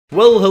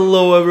Well,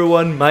 hello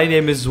everyone, my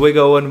name is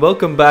Wigo and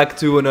welcome back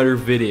to another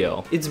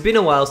video. It's been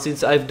a while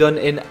since I've done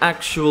an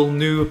actual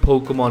new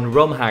Pokemon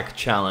ROM hack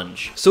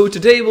challenge. So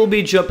today we'll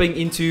be jumping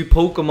into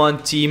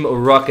Pokemon Team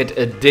Rocket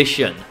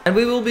Edition. And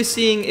we will be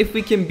seeing if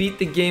we can beat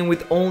the game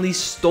with only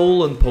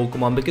stolen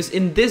Pokemon, because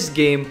in this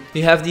game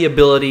you have the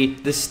ability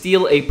to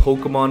steal a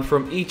Pokemon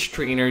from each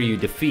trainer you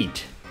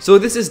defeat. So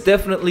this is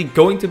definitely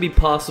going to be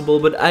possible,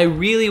 but I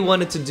really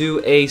wanted to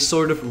do a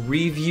sort of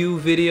review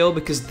video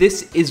because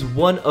this is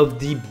one of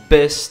the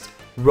best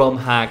ROM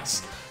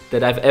hacks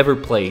that I've ever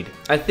played.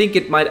 I think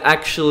it might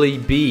actually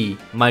be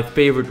my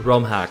favorite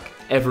ROM hack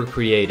ever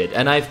created,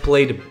 and I've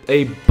played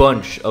a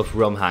bunch of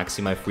ROM hacks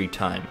in my free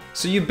time.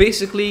 So you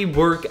basically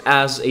work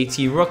as a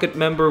Team Rocket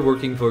member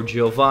working for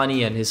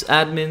Giovanni and his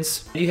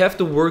admins. You have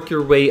to work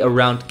your way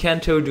around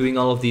Kanto doing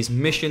all of these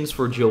missions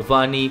for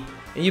Giovanni.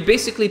 And you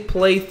basically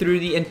play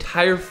through the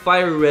entire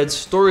Fire Red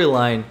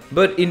storyline,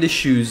 but in the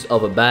shoes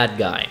of a bad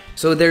guy.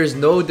 So there's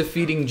no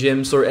defeating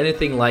gyms or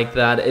anything like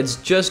that, it's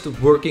just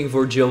working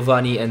for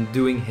Giovanni and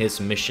doing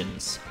his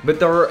missions. But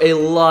there are a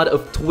lot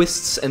of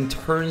twists and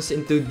turns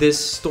into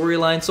this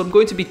storyline, so I'm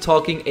going to be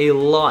talking a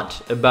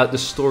lot about the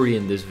story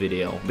in this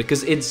video,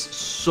 because it's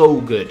so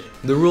good.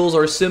 The rules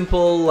are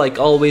simple, like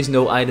always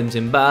no items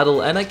in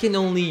battle, and I can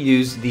only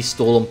use the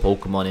stolen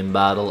Pokemon in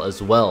battle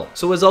as well.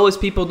 So as always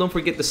people, don't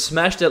forget to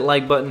smash that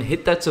like button,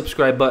 hit that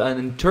subscribe button,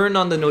 and turn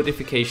on the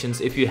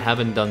notifications if you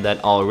haven't done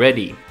that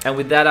already. And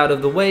with that out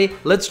of the way,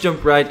 let's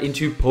jump right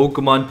into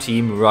Pokemon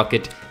Team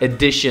Rocket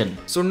Edition.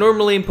 So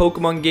normally in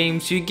Pokemon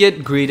games you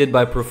get greeted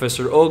by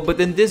Professor Oak,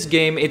 but in this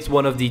game it's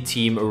one of the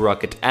Team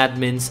Rocket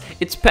admins.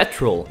 It's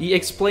Petrol. He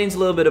explains a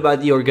little bit about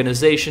the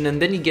organization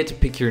and then you get to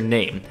pick your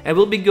name. And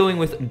we'll be going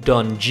with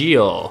Don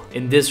Gio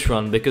in this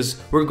run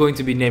because we're going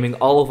to be naming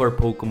all of our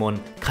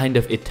Pokemon kind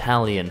of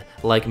Italian,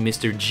 like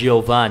Mr.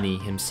 Giovanni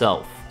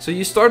himself. So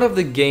you start off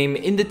the game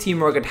in the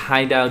Team Rocket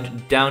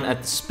hideout down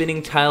at the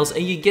spinning tiles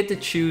and you get to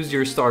choose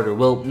your starter.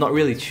 Well, not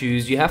really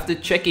choose, you have to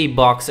check a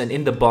box and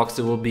in the box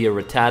there will be a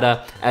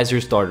Rattata as your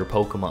starter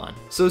Pokemon.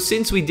 So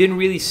since we didn't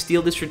really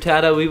steal this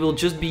Rattata, we will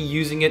just be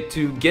using it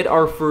to get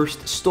our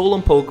first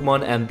stolen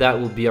Pokemon, and that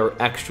will be our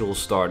actual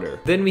starter.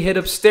 Then we head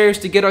upstairs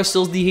to get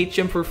ourselves the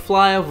HM for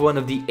Fly of one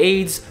of the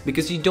aids,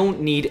 because you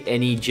don't need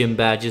any gym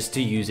badges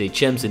to use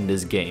HMs in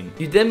this game.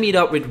 You then meet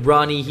up with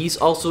Ronnie. He's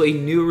also a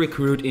new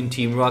recruit in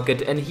Team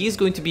Rocket and he's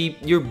going to be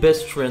your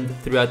best friend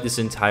throughout this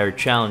entire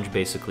challenge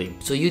basically.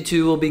 So you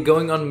two will be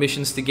going on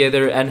missions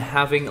together and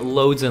having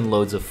loads and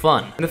loads of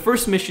fun. And the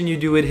first mission you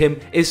do with him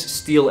is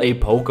steal a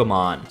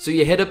Pokemon. So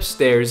you head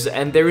upstairs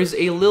and there is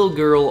a little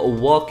girl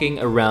walking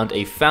around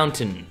a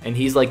fountain. And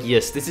he's like,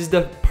 yes, this is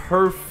the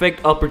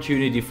perfect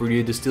opportunity for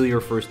you to steal your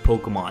first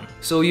Pokemon.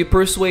 So you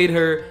persuade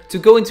her to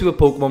go into a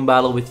Pokemon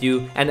battle with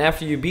you, and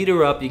after you beat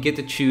her up, you get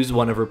to choose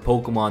one of her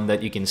Pokemon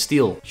that you can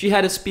steal. She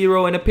had a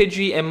Spearow and a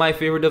Pidgey, and my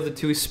favorite of the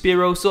two is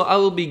Spearow, so I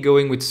will be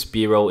going with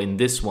Spearow in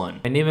this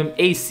one. I name him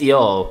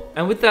ACO.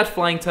 And with that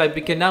flying type,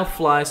 we can now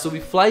fly, so we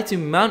fly to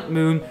Mount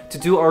Moon to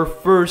do our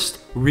first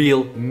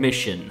real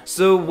mission.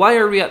 So why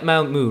are we at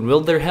Mount Moon? Well,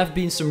 there have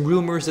been some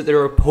rumors that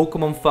there are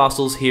Pokemon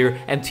fossils here,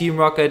 and Team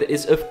Rocket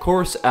is of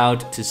course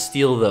out to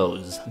steal those.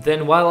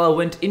 Then while I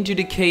went into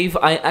the cave,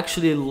 I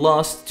actually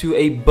lost to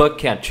a bug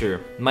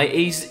catcher. My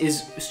ace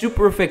is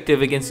super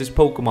effective against this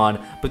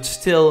Pokemon, but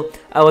still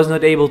I was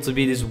not able to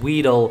beat this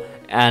Weedle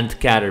and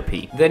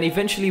Caterpie. Then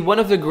eventually one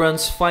of the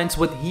grunts finds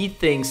what he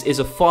thinks is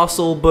a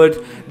fossil,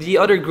 but the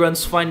other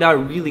grunts find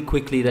out really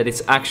quickly that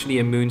it's actually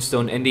a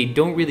moonstone and they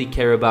don't really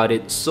care about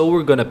it, so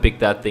we're gonna pick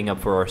that thing up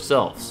for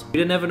ourselves. We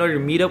then have another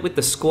meetup with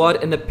the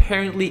squad, and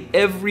apparently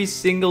every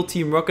single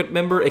Team Rocket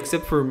member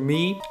except for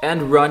me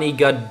and Ronnie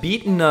got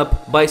beaten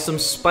up by some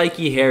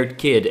spiky haired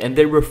kid, and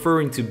they're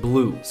referring to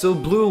Blue. So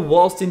Blue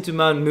waltzed into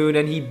Mount Moon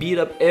and he beat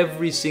up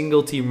every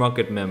single Team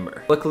Rocket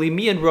member. Luckily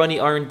me and Ronnie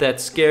aren't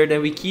that scared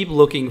and we keep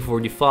looking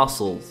for the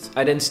fossils.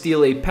 I then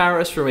steal a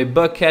Paras from a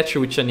bug catcher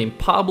which I named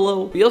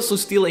Pablo. We also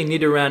steal a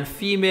Nidoran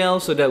female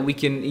so that we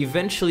can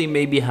eventually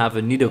maybe have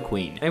a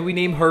Nidoqueen, and we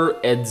name her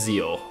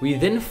Ezio. We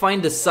then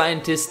find the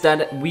scientist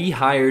that we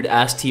hired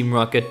as Team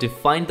Rocket to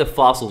find the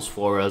fossils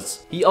for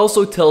us. He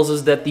also tells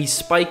us that the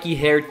spiky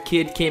haired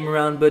kid came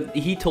around, but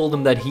he told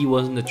him that he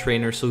wasn't a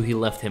trainer, so he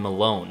left him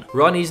alone.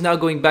 Ronnie's now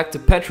going back to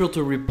Petrol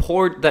to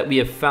report that we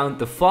have found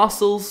the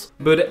fossils,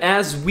 but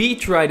as we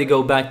try to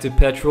go back to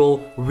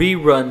Petrol, we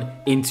run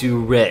into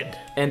Red.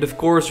 And of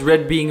course,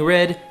 Red being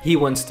Red, he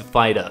wants to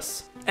fight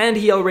us. And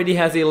he already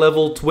has a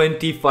level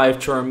 25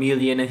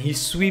 Charmeleon and he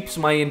sweeps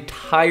my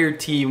entire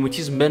team, which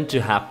is meant to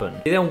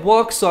happen. He then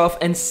walks off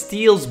and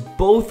steals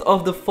both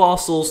of the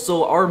fossils,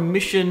 so our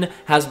mission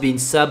has been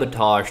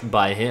sabotaged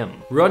by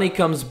him. Ronnie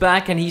comes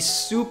back and he's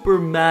super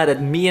mad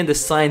at me and the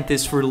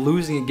scientist for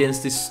losing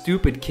against this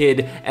stupid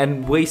kid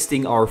and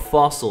wasting our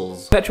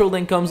fossils. Petrol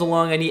then comes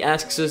along and he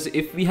asks us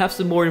if we have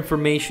some more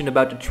information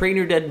about the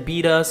trainer that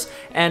beat us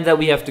and that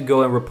we have to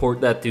go and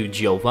report that to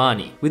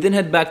Giovanni. We then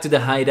head back to the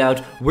hideout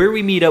where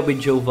we meet meet up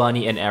with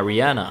Giovanni and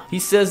Ariana. He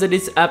says that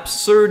it's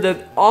absurd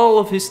that all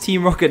of his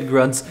Team Rocket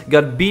grunts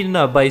got beaten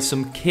up by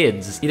some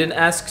kids. He then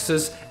asks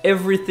us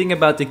everything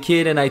about the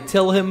kid, and I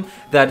tell him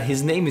that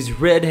his name is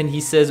Red, and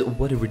he says,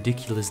 what a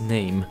ridiculous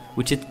name,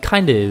 which it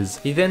kinda is.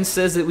 He then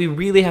says that we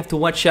really have to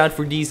watch out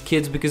for these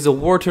kids because a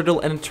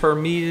Wartortle and a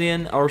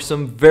Charmeleon are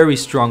some very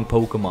strong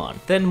Pokemon.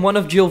 Then one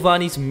of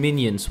Giovanni's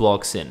minions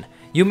walks in.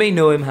 You may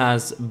know him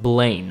as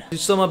Blaine. To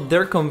sum up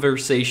their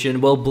conversation,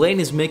 well,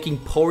 Blaine is making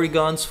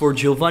Porygons for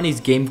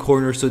Giovanni's game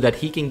corner so that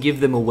he can give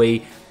them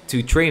away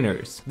to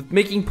trainers.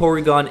 Making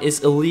Porygon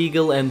is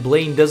illegal and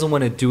Blaine doesn't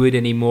want to do it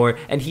anymore,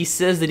 and he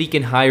says that he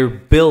can hire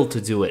Bill to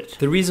do it.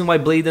 The reason why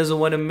Blaine doesn't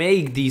want to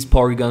make these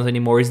Porygons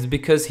anymore is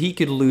because he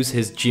could lose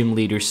his gym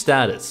leader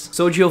status.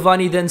 So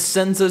Giovanni then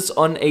sends us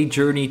on a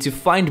journey to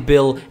find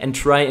Bill and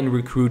try and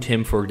recruit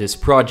him for this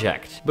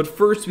project. But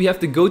first we have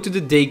to go to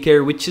the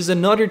daycare, which is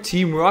another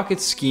Team Rocket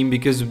scheme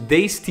because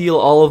they steal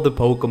all of the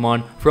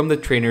Pokemon from the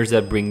trainers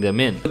that bring them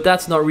in. But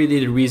that's not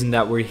really the reason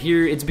that we're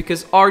here. It's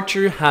because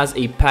Archer has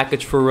a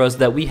package for us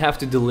that we have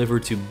to deliver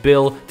to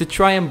Bill to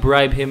try and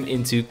bribe him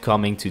into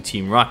coming to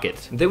Team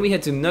Rocket. Then we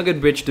head to Nugget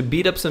Bridge to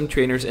beat up some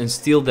trainers and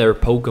steal their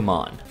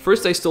Pokemon.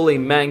 First I stole a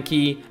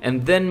Mankey,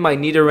 and then my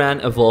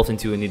Nidoran evolved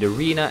into a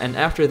Nidorina, and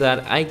after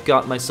that I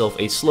got myself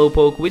a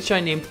Slowpoke, which I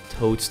named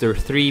Toadster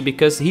 3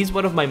 because he's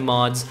one of my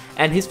mods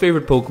and his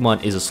favorite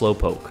Pokemon is a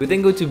Slowpoke. We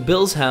then go to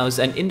Bill's house,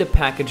 and in the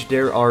package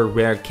there are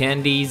rare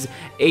candies,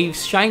 a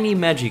shiny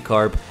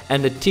Magikarp,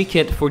 and a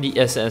ticket for the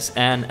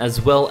SSN,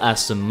 as well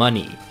as some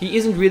money. He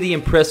isn't really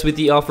impressed with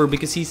the offer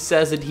because he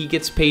says that he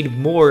gets paid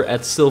more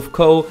at Sylph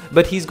Co,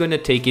 but he's gonna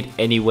take it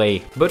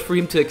anyway. But for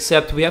him to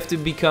accept, we have to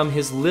become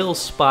his little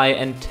spy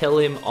and tell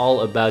him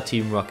all about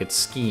Team Rocket's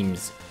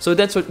schemes. So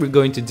that's what we're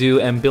going to do,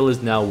 and Bill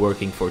is now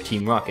working for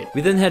Team Rocket.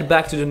 We then head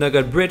back to the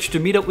Nugget Bridge to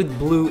meet up with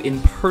Blue in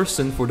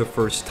person for the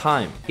first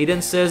time. He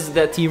then says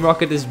that Team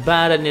Rocket is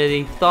bad and that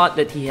he thought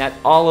that he had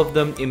all of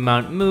them in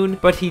Mount Moon,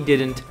 but he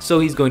didn't, so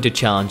he's going to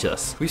challenge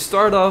us. We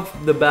start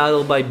off the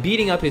battle by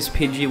beating up his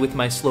Pidgey with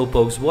my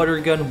Slowpoke's water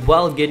gun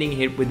while getting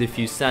hit with a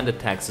few sand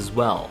attacks as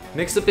well.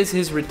 Next up is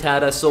his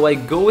Rattata, so I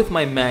go with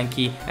my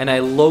Mankey and I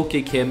low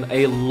kick him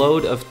a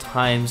load of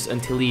times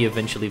until he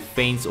eventually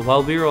faints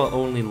while we're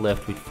only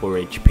left with 4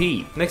 HP.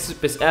 Next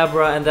up is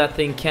Abra, and that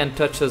thing can't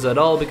touch us at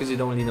all because it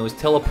only knows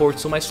teleport,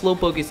 so my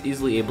Slowpoke is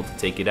easily able to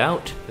take it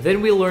out.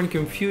 Then we learn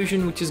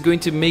Confusion, which is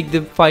going to make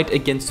the fight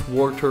against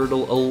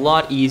Wartortle a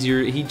lot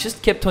easier. He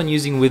just kept on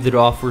using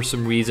Withdraw for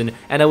some reason,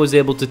 and I was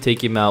able to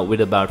take him out with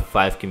about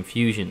 5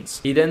 Confusions.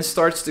 He then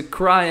starts to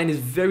cry and is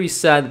very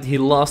sad that he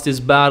lost his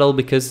battle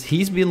because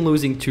he's been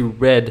losing to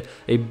Red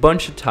a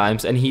bunch of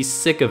times and he's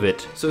sick of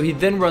it. So he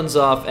then runs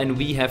off and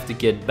we have to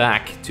get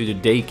back to the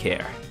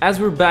daycare. As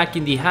we're back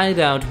in the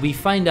hideout, we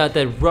find out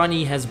that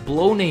Ronnie has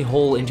blown a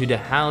hole into the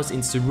house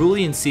in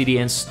Cerulean City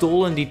and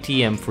stolen the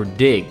TM for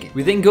Dig.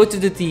 We then go to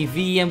the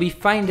TV and we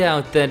find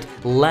out that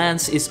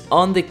Lance is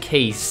on the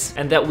case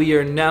and that we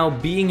are now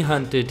being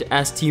hunted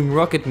as Team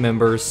Rocket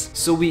members,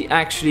 so we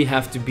actually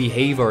have to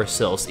behave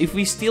ourselves. If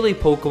we steal a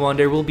Pokemon,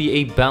 there will be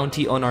a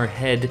bounty on our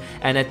head,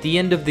 and at the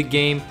end of the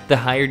game, the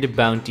higher the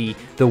bounty,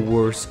 the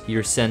worse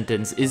your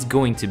sentence is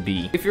going to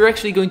be. If you're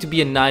actually going to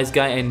be a nice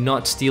guy and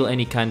not steal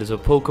any kind of a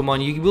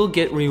Pokemon, you will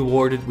get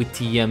rewarded with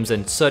TMs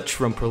and such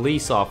from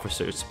police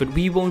officers, but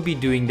we won't be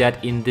doing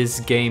that in this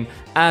game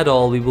at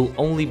all. We will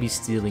only be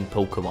stealing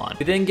Pokemon.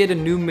 We then get a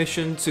new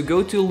mission to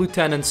go to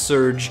Lieutenant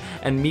Surge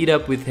and meet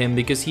up with him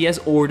because he has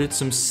ordered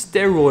some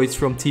steroids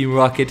from Team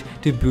Rocket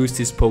to boost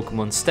his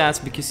Pokemon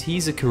stats because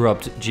he's a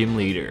corrupt gym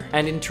leader.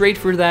 And in trade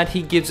for that,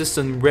 he gives us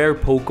some rare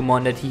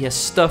Pokemon that he has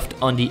stuffed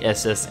on the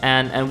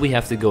SSN, and we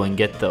have to go and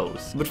get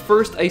those. But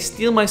first, I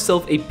steal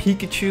myself a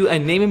Pikachu, I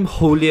name him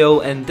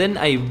Julio, and then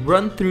I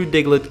run through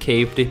Diglett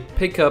Cave to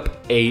pick up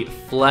a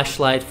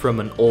flashlight from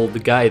an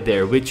old guy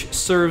there, which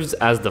serves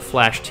as the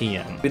Flash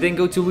TM. We then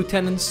go to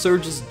Lieutenant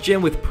Surge's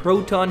gym with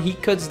Proton. He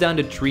cuts down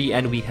the tree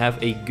and we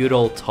have a good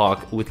old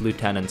talk with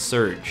Lieutenant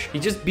Surge. He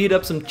just beat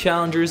up some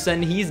challengers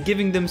and he's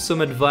giving them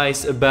some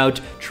advice about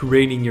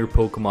training your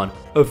Pokemon.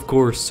 Of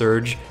course,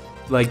 Surge.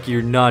 Like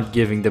you're not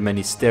giving them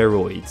any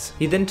steroids.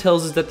 He then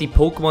tells us that the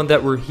Pokemon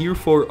that we're here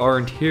for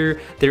aren't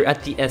here, they're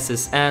at the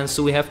SSN,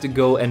 so we have to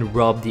go and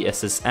rob the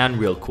SSN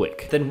real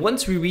quick. Then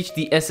once we reach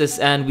the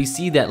SSN, we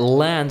see that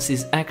Lance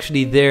is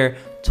actually there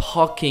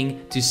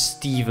talking to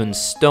Steven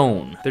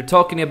Stone. They're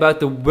talking about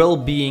the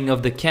well-being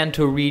of the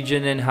Kanto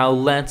region and how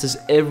Lance has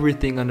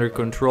everything under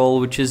control,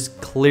 which is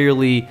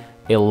clearly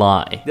a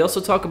lie. They also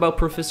talk about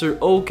Professor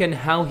Oak and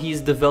how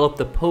he's developed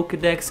the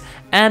Pokedex,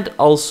 and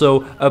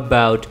also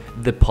about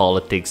the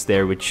politics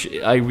there, which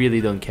I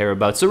really don't care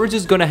about. So we're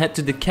just gonna head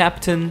to the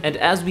captain, and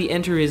as we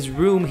enter his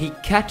room, he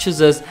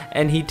catches us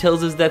and he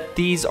tells us that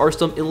these are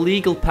some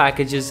illegal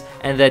packages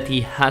and that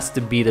he has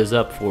to beat us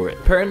up for it.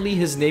 Apparently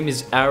his name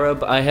is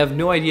Arab. I have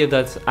no idea if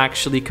that's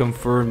actually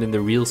confirmed in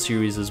the real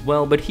series as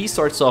well, but he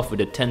starts off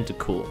with a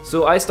Tentacool.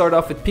 So I start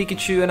off with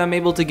Pikachu and I'm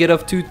able to get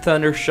off 2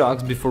 Thunder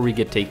Shocks before we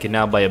get taken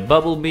out by a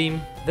Bubble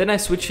Beam. Then I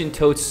switch in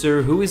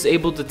Toadster, who is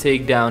able to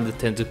take down the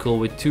Tentacle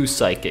with 2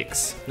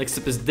 Psychics. Next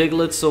up is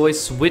Diglett, so I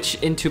switch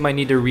into my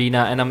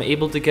Nidorina and I'm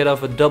able to get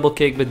off a double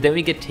kick, but then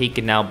we get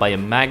taken out by a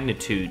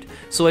Magnitude.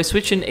 So I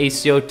switch in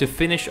Aceo to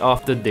finish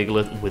off the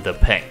Diglett with a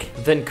Peck.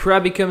 Then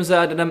Krabby comes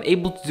out and I'm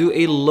able to do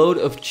a load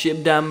of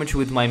chip damage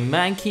with my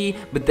Mankey,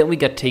 but then we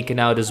got taken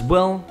out as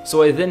well.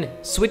 So I then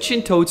switch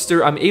in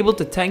Toadster, I'm able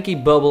to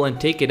Tanky Bubble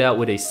and take it out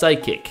with a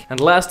Psychic. And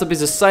last up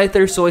is a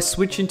Scyther, so I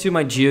switch into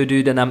my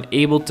Geodude and I'm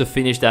able to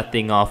finish that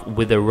thing off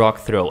with a Rock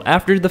Throw.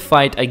 After the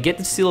fight, I get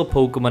to steal a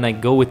Pokemon, I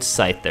go with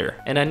Scyther,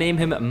 and I name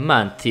him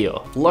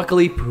Mantio.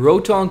 Luckily,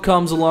 Proton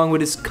comes along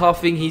with his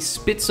coughing, he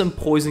spits some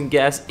poison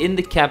gas in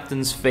the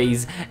captain's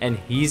face, and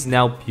he's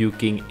now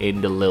puking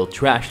in the little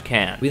trash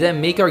can. We then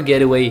make our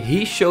getaway,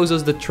 he shows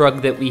us the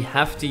truck that we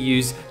have to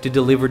use to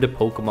deliver the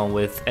Pokemon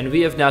with, and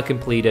we have now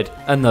completed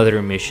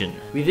another mission.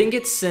 We then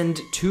get sent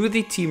to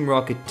the Team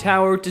Rocket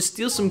Tower to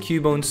steal some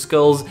Cubone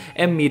skulls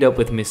and meet up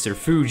with Mr.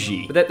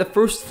 Fuji. But at the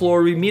first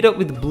floor, we meet up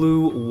with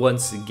Blue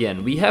once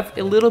again. We have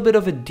a little bit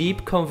of a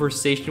deep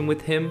conversation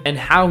with him and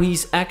how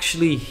he's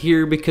actually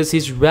here because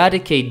his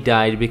Raticate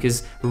died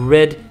because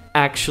Red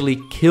actually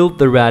killed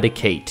the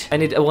Raticate,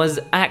 and it was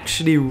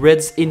actually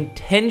Red's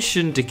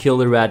intention to kill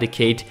the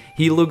Raticate.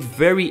 He looked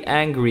very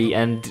angry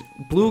and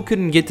Blue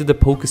couldn't get to the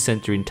Poke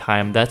Center in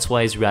time, that's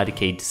why his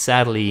Raticate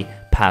sadly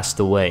passed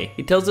away.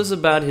 He tells us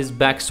about his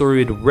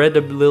backstory with Red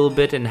a little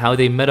bit and how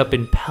they met up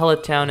in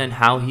Pallet Town and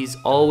how he's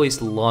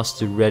always lost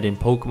to Red in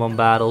Pokemon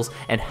battles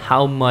and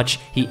how much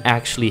he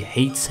actually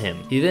hates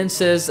him. He then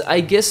says,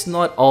 I guess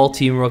not all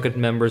Team Rocket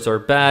members are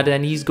bad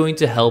and he's going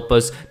to help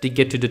us to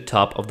get to the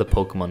top of the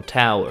Pokemon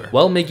Tower.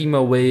 While making my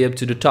way up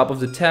to the top of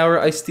the tower,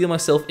 I steal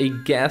myself a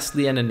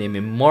Ghastly and I name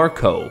him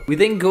Marco. We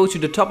then go to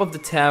the top of the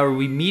tower,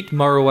 we meet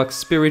Marowak's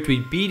spirit, we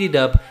beat it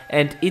up,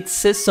 and it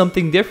says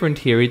something different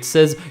here. It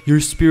says, your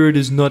spirit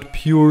is not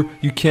pure,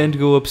 you can't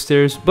go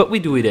upstairs, but we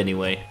do it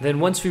anyway. Then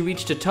once we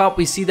reach the top,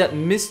 we see that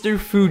Mr.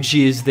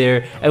 Fuji is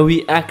there and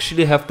we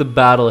actually have to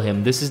battle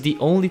him. This is the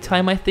only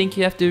time I think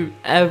you have to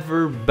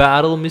ever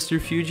battle Mr.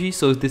 Fuji,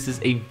 so this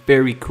is a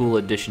very cool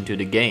addition to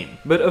the game.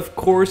 But of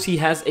course he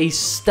has a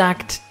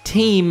stacked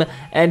team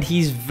and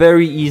he's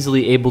very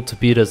easily able to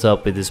beat us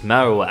up with his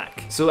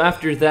Marowak. So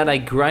after that I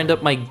grind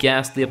up my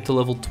Ghastly up to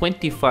level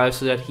 25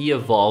 so that he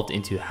evolved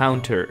into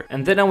Haunter.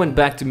 And then I went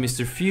back to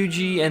Mr.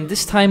 Fuji and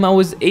this time I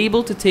was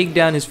able to take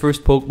down his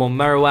first Pokemon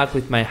Marowak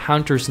with my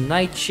Haunter's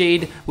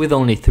Nightshade with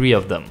only 3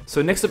 of them.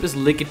 So next up is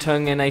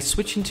Lickitung and I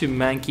switch into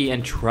Mankey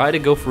and try to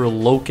go for a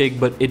low kick,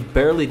 but it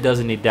barely does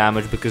any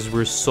damage because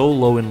we're so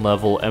low in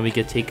level and we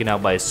get taken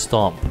out by a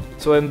Stomp.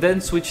 So I'm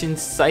then switching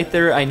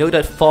Scyther. I know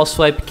that False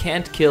Swipe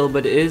can't kill,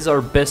 but it is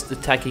our best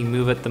attacking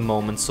move at the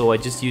moment, so I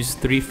just use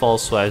 3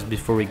 False Swipes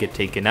before we get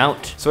taken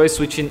out. So I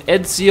switch in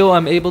Ezio,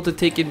 I'm able to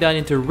take him down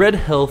into red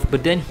health,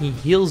 but then he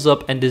heals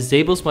up and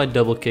disables my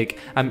double kick.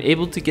 I'm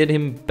able to get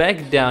him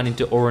back down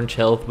into orange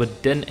health,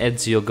 but then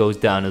Ezio goes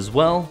down as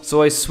well.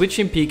 So I switch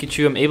in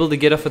Pikachu, I'm able to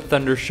get off a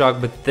Thunder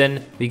Shock, but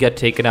then we got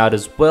taken out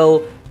as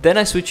well. Then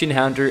I switch in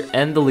Haunter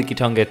and the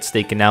Lickitung gets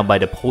taken out by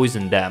the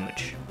poison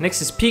damage. Next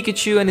is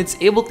Pikachu and it's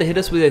able to hit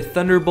us with a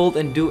Thunderbolt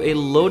and do a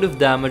load of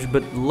damage,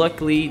 but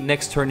luckily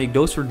next turn it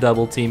goes for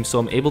double team, so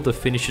I'm able to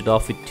finish it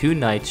off with 2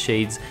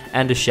 Nightshades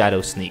and a Shadow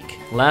Sneak.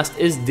 Last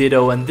is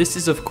Ditto, and this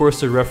is of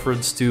course a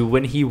reference to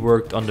when he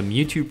worked on the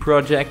Mewtwo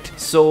project.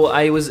 So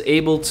I was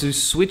able to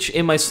switch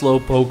in my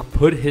Slowpoke,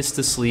 put his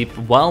to sleep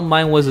while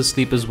mine was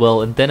asleep as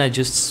well, and then I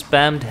just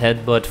spammed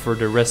Headbutt for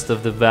the rest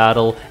of the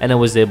battle and I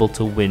was able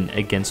to win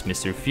against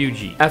Mr.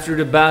 Fuji. After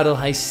the battle,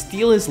 I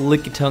steal his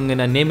Lickitung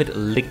and I name it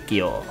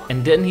Lickio.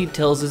 And then he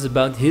tells us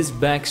about his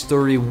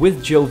backstory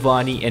with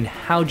Giovanni and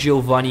how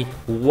Giovanni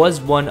was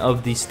one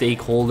of the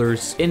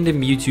stakeholders in the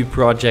Mewtwo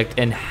project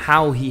and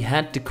how he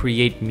had to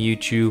create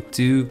Mewtwo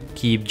to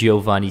keep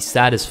Giovanni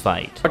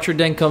satisfied. Archer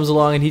then comes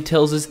along and he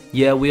tells us,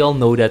 yeah, we all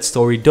know that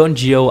story, don't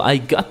Gio, I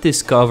got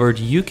this covered,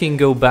 you can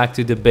go back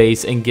to the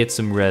base and get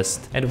some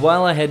rest. And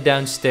while I head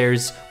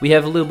downstairs, we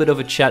have a little bit of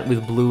a chat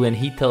with Blue and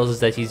he tells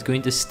us that he's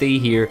going to stay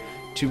here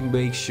to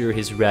make sure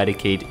his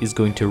Raticate is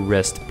going to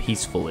rest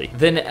peacefully.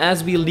 Then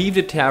as we leave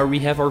the tower, we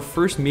have our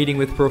first meeting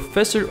with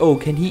Professor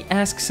Oak and he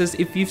asks us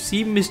if you've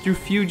seen Mr.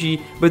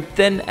 Fuji, but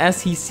then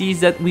as he sees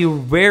that we're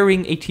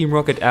wearing a Team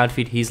Rocket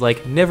outfit, he's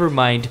like, never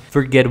mind,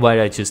 forget what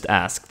I just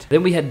asked.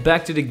 Then we head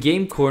back to the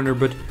game corner,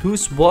 but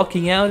who's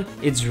walking out?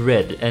 It's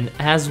Red, and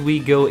as we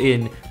go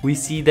in, we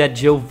see that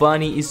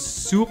Giovanni is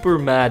super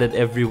mad at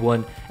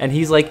everyone and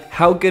he's like,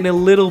 how can a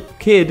little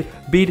kid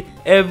beat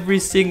every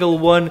single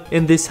one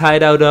in this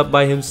hideout up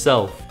by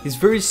himself? He's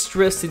very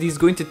stressed that he's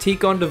going to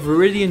take on the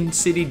Viridian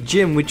City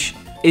Gym, which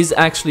is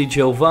actually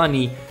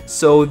Giovanni,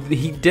 So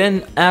he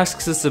then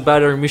asks us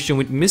about our mission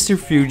with Mr.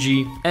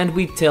 Fuji, and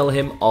we tell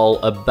him all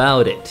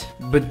about it.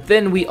 But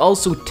then we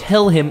also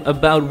tell him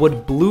about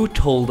what Blue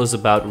told us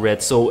about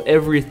Red, so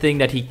everything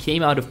that he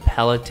came out of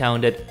Pallet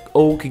Town, that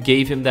Oak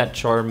gave him that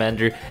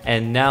Charmander,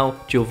 and now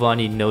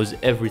Giovanni knows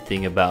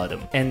everything about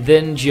him. And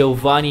then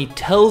Giovanni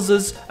tells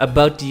us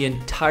about the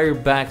entire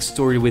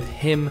backstory with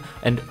him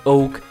and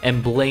Oak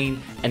and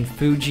Blaine and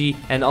Fuji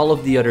and all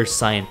of the other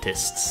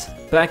scientists.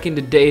 Back in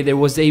the day, there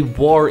was a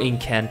war in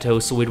Kanto,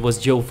 so it was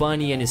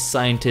Giovanni and his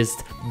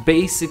scientists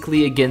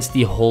basically against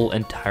the whole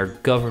entire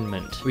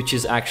government, which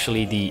is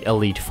actually the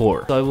Elite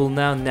Four. So I will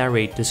now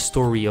narrate the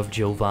story of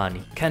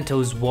Giovanni.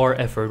 Kanto's war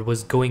effort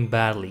was going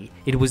badly.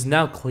 It was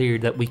now clear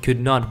that we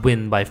could not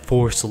win by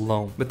force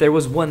alone. But there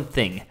was one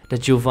thing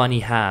that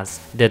Giovanni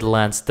has that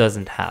Lance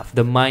doesn't have: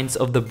 the minds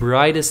of the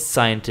brightest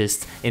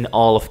scientists in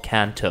all of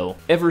Kanto.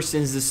 Ever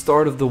since the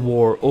start of the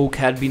war, Oak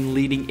had been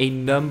leading a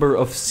number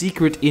of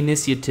secret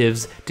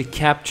initiatives to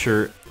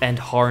capture and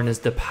harness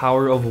the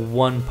power of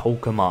one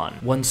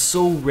Pokemon. One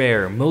so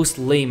rare, most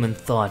laymen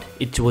thought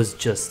it was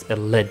just a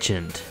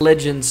legend.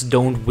 Legends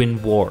don't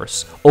win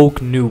wars.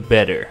 Oak knew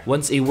better.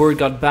 Once a word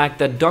got back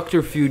that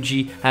Dr.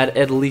 Fuji had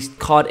at least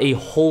caught a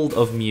hold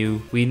of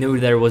Mew, we knew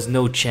there was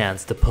no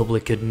chance the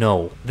public could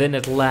know. Then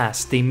at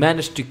last, they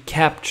managed to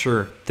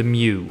capture the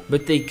Mew,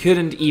 but they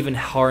couldn't even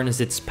harness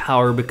its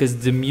power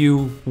because the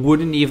Mew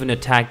wouldn't even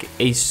attack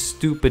a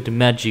stupid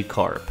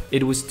Magikarp.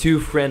 It was too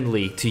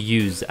friendly to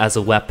use as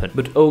a weapon.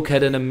 But Oak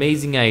had an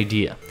amazing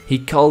idea. He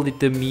called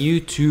it the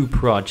Mewtwo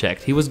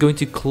Project. He was going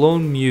to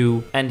clone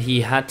Mew, and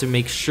he had to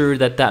make sure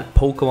that that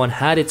Pokemon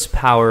had its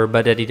power,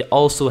 but that it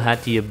also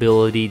had the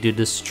ability to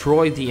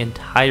destroy the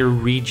entire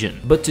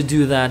region. But to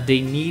do that,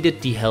 they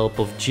needed the help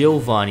of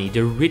Giovanni,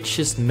 the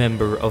richest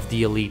member of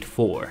the Elite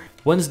Four.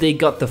 Once they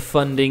got the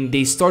funding,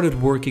 they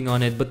started working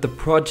on it, but the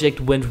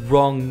project went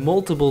wrong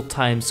multiple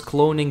times,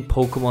 cloning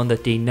Pokemon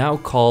that they now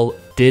call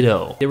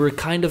Ditto. They were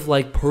kind of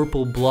like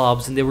purple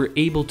blobs, and they were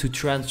able to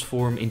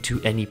transform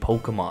into any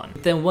Pokemon.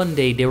 But then one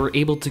day they were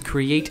able to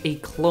create a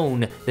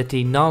clone that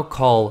they now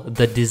call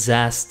the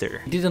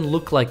Disaster. It didn't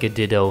look like a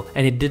Ditto,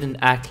 and it didn't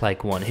act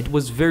like one. It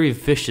was very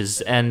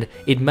vicious, and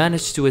it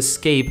managed to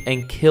escape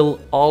and kill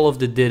all of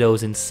the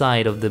Dittos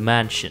inside of the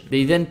mansion.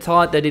 They then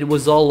thought that it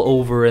was all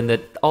over and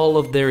that all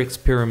of their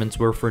experiments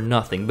were for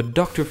nothing, but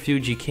Dr.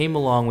 Fuji came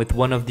along with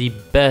one of the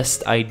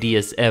best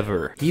ideas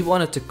ever. He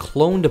wanted to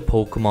clone the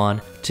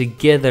Pokemon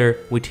together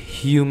with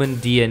human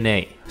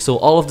DNA. So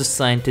all of the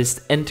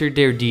scientists entered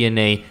their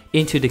DNA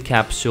into the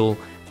capsule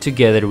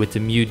together with the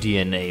Mew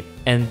DNA,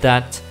 and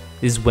that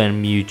is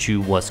when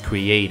Mewtwo was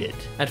created.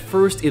 At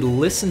first it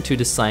listened to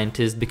the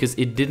scientists because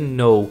it didn't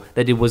know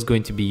that it was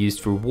going to be used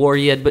for war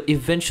yet, but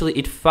eventually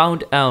it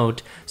found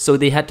out, so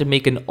they had to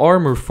make an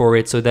armor for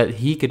it so that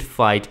he could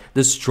fight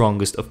the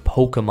strongest of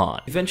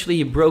Pokemon. Eventually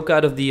he broke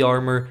out of the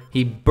armor,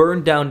 he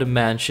burned down the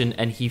mansion,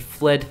 and he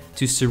fled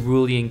to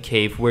Cerulean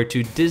Cave, where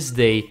to this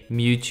day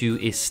Mewtwo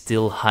is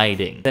still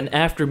hiding. Then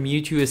after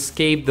Mewtwo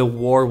escaped, the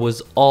war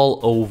was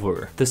all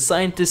over. The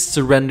scientists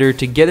surrendered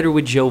together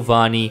with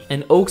Giovanni,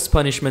 and Oak's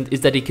punishment is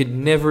that he could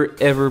never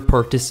ever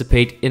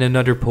participate in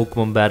another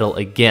Pokemon battle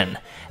again.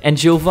 And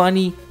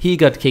Giovanni, he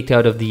got kicked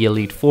out of the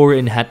Elite Four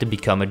and had to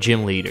become a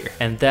gym leader.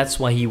 And that's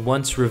why he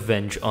wants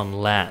revenge on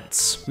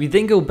Lance. We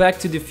then go back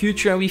to the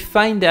future and we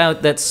find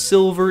out that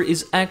Silver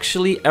is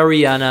actually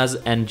Ariana's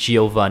and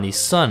Giovanni's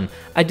son.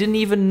 I didn't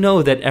even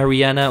know that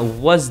Ariana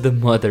was the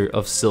mother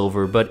of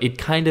Silver, but it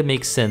kinda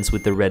makes sense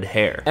with the red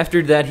hair.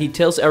 After that, he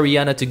tells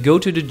Ariana to go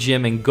to the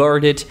gym and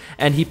guard it,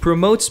 and he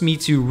promotes me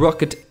to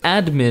Rocket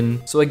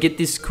Admin, so I get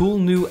this cool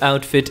new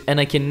outfit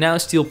and I can now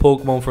steal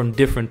Pokemon from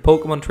different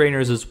Pokemon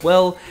trainers as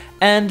well.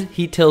 And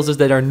he tells us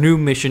that our new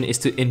mission is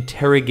to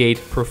interrogate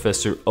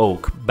Professor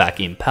Oak back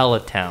in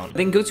Pallet Town. I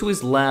then go to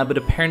his lab, but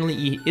apparently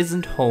he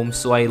isn't home,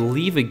 so I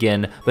leave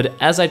again. But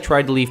as I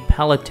try to leave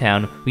Pallet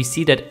Town, we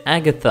see that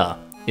Agatha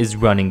is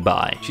running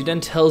by. She then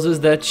tells us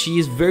that she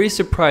is very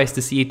surprised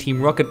to see a Team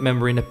Rocket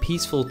member in a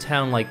peaceful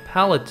town like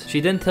Pallet.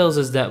 She then tells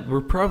us that we're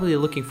probably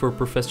looking for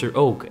Professor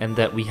Oak and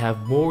that we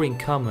have more in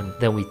common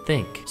than we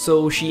think.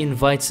 So she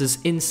invites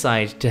us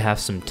inside to have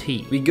some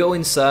tea. We go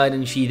inside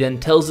and she then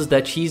tells us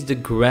that she's the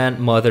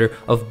grandmother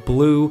of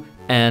Blue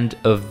and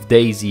of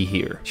Daisy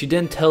here. She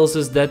then tells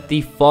us that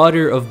the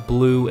father of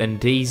Blue and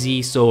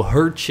Daisy, so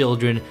her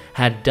children,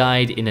 had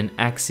died in an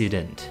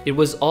accident. It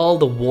was all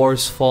the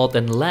war's fault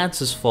and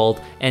Lance's fault,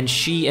 and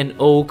she and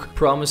Oak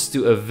promised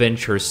to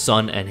avenge her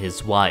son and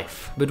his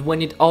wife. But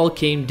when it all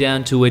came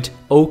down to it,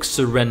 Oak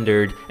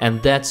surrendered,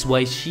 and that's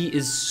why she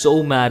is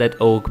so mad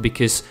at Oak,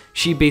 because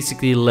she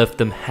basically left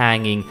them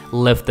hanging,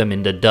 left them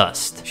in the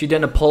dust. She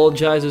then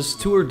apologizes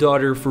to her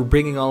daughter for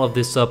bringing all of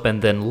this up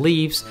and then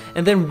leaves,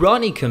 and then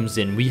Ronnie comes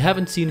in. We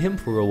haven't seen him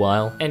for a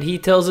while. And he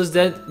tells us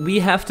that we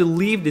have to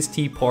leave this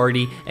tea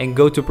party and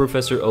go to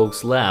Professor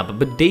Oak's lab.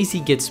 But Daisy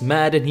gets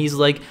mad and he's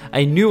like,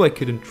 I knew I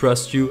couldn't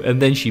trust you,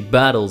 and then she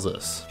battles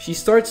us. She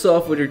starts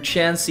off with her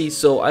Chansey,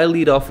 so I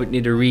lead off with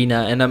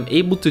Nidorina and I'm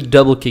able to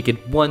double kick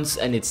it once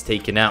and it's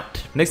taken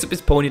out. Next up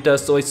is Ponyta,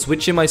 so I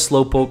switch in my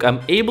Slowpoke.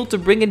 I'm able to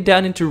bring it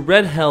down into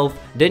red health,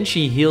 then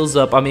she heals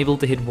up. I'm able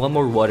to hit one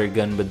more water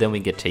gun, but then we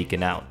get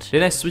taken out.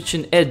 Then I switch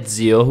in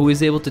Ezio, who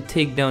is able to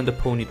take down the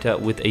Ponyta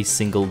with a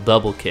single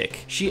double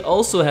kick. She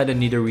also had a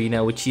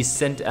Nidorina, which she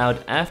sent out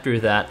after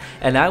that,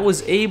 and I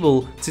was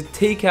able to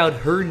take out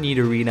her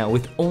Nidorina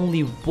with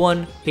only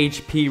 1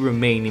 HP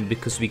remaining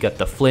because we got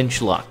the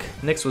flinch lock.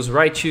 Next was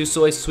Raichu,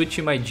 so I switch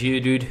in my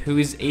Geodude, who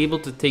is able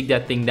to take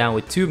that thing down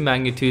with 2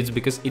 magnitudes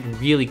because it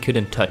really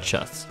couldn't touch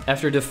us.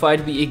 After the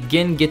fight, we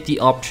again get the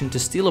option to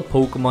steal a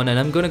Pokemon, and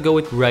I'm gonna go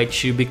with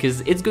Raichu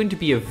because it's going to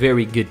be a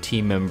very good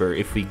team member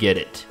if we get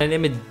it. I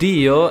name it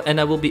Dio, and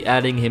I will be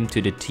adding him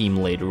to the team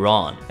later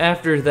on.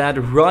 After that,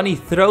 Ronnie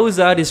throws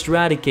out his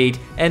Raticate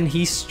and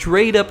he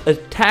straight up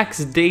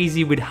attacks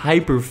Daisy with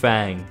Hyper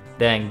Fang.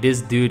 Dang,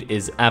 this dude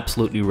is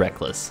absolutely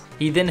reckless.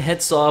 He then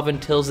heads off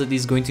and tells that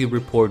he's going to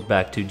report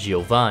back to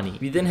Giovanni.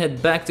 We then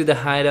head back to the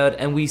hideout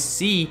and we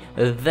see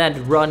that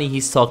Ronnie,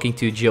 he's talking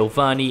to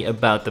Giovanni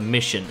about the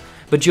mission.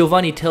 But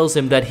Giovanni tells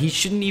him that he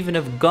shouldn't even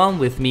have gone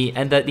with me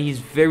and that he's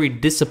very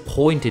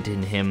disappointed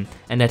in him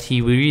and that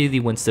he really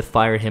wants to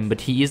fire him,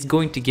 but he is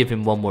going to give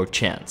him one more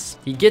chance.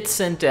 He gets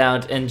sent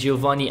out and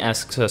Giovanni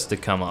asks us to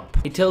come up.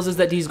 He tells us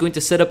that he's going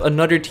to set up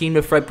another team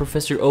to fight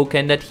Professor Oak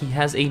and that he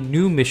has a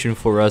new mission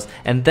for us,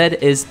 and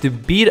that is to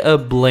beat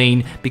up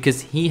Blaine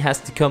because he has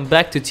to come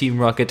back to Team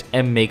Rocket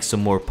and make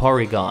some more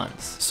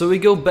Paragons. So we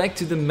go back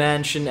to the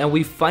mansion and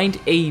we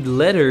find a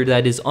letter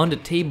that is on the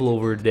table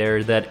over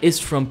there that is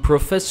from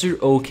Professor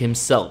Oak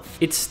himself.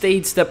 It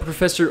states that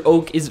Professor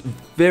Oak is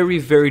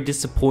very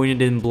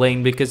disappointed in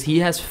Blaine because he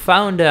has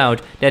found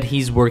out that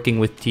he's working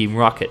with Team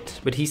Rocket.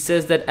 But he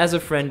says that as a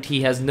friend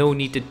he has no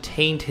need to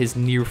taint his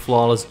near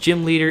flawless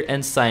gym leader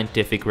and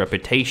scientific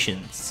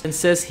reputations, and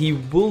says he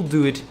will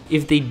do it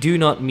if they do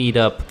not meet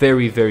up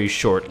very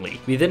shortly.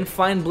 We then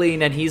find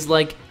Blaine and he's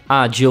like,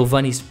 ah,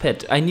 Giovanni's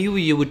pet, I knew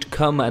you would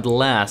come at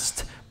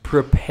last.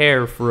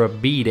 Prepare for a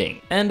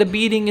beating. And the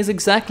beating is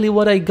exactly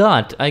what I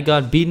got. I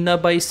got beaten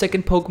up by a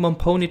second Pokemon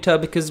Ponyta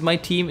because my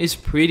team is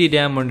pretty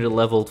damn under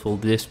leveled till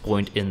this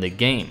point in the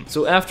game.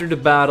 So after the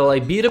battle, I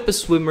beat up a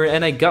swimmer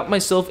and I got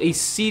myself a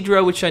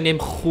Seadra, which I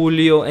named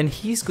Julio, and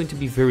he's going to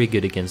be very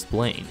good against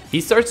Blaine.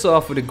 He starts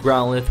off with a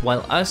Growlithe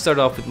while I start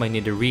off with my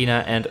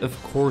Nidorina, and of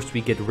course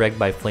we get wrecked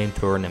by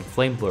Flamethrower and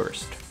Flame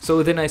Burst.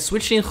 So then I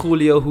switch in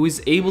Julio, who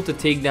is able to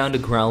take down the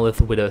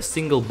Growlithe with a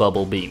single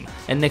Bubble Beam.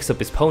 And next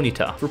up is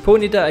Ponyta. For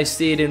Ponyta, I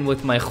stayed in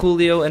with my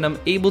Julio and I'm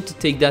able to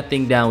take that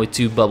thing down with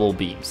 2 Bubble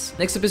Beams.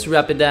 Next up is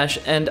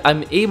Rapidash and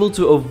I'm able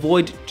to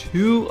avoid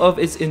 2 of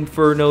its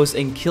Infernos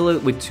and kill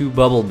it with 2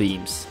 Bubble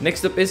Beams.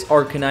 Next up is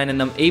Arcanine and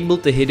I'm able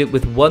to hit it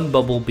with 1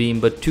 Bubble Beam,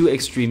 but 2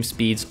 Extreme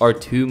Speeds are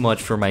too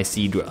much for my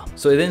Seadra.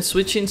 So I then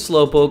switch in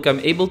Slowpoke,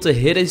 I'm able to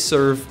hit a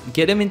Surf,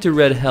 get him into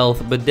red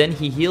health, but then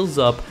he heals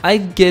up. I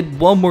get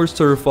one more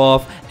Surf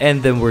off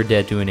and then we're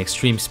dead to an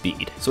extreme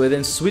speed. So I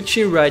then switch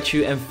in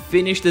Raichu and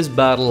finish this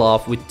battle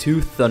off with 2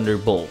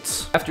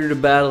 Thunderbolts. After the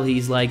battle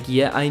he's like,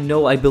 yeah, I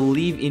know I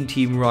believe in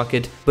Team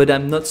Rocket, but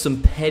I'm not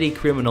some petty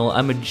criminal,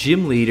 I'm a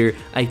gym leader,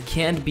 I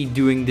can't be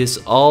doing this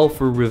all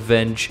for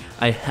revenge,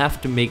 I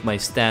have to make my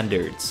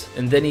standards.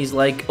 And then he's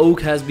like,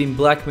 Oak has been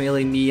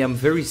blackmailing me, I'm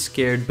very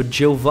scared, but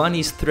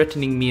Giovanni's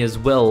threatening me as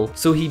well.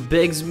 So he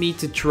begs me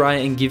to try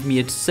and give me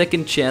a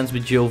second chance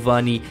with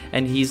Giovanni,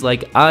 and he's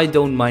like, I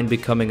don't mind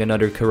becoming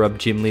another corrupt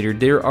gym leader.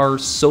 There are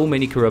so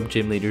many corrupt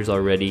gym leaders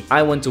already.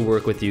 I want to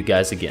work with you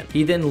guys again.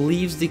 He then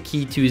leaves the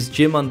key to his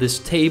gym on this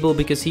table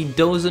because he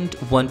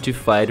doesn't want to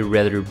fight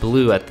red or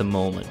blue at the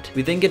moment.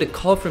 We then get a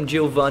call from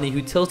Giovanni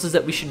who tells us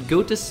that we should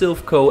go to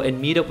Silphco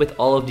and meet up with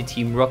all of the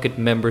Team Rocket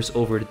members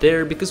over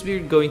there because we're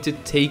going to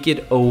take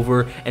it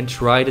over and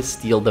try to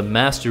steal the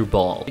Master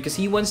Ball, because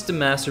he wants the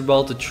Master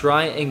Ball to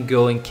try and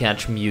go and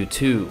catch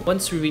Mewtwo.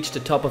 Once we reach the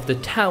top of the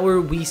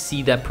tower, we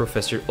see that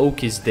Professor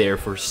Oak is there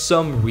for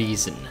some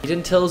reason. He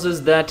then tells us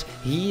that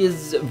he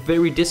is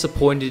very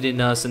disappointed in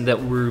us and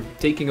that we're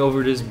taking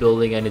over this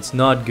building and it's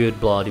not good,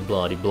 blah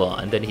blah blah,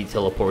 and then he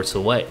teleports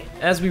away.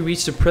 As we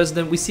reach the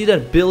president, we see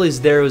that Bill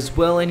is there as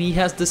well and he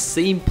has the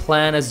same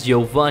plan as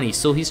Giovanni,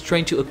 so he's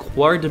trying to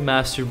acquire the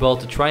Master Ball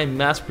to try and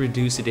mass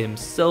produce it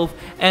himself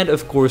and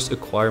of course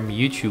acquire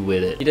Mewtwo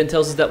with it. He then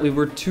tells us that we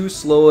were too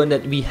slow and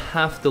that we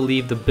have to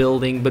leave the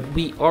building, but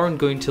we aren't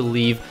going to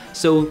leave,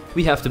 so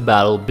we have to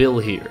battle Bill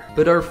here.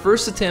 But our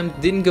first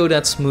attempt didn't go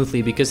that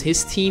smoothly because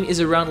his team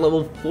is around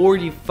level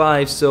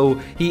 45, so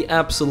he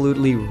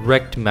absolutely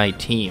wrecked my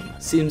team,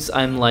 since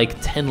I'm like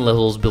 10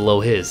 levels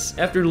below his.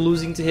 After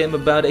losing to him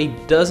about a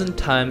dozen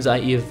times, I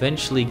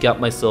eventually got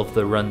myself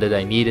the run that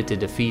I needed to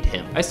defeat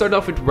him. I start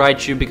off with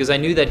Raichu because I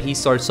knew that he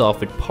starts off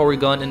with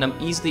Porygon and I'm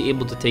easily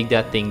able to take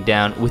that thing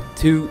down with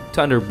 2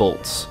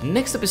 Thunderbolts.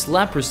 Next up is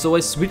Lapras, so I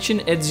switch in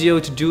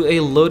Ezio to do a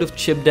load of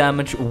chip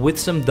damage with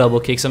some double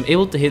kicks. I'm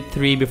able to hit hit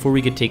 3 before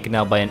we get taken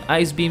out by an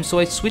Ice Beam, so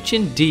I switch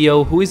in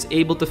Dio, who is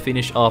able to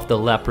finish off the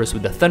Lapras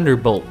with the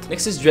Thunderbolt.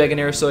 Next is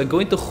Dragonair, so I go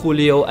into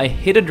Julio, I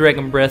hit a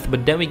Dragon Breath,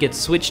 but then we get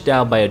switched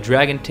out by a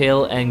Dragon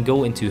Tail and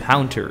go into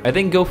Haunter. I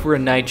then go for a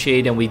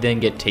Nightshade and we then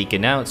get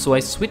taken out, so I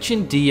switch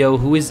in Dio,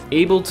 who is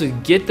able to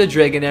get the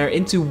Dragonair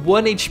into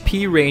 1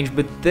 HP range,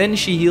 but then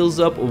she heals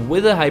up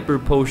with a Hyper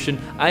Potion.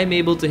 I'm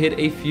able to hit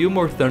a few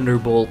more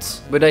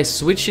Thunderbolts, but I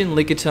switch in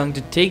Lickitung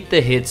to take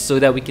the hits so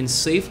that we can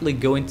safely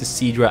go into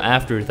Seadra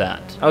after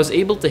that. I was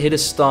able to hit a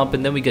Stomp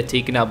and then we got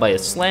taken out by a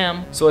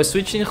Slam, so I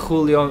switch in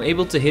Julio. I'm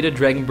able to hit a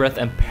Dragon Breath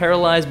and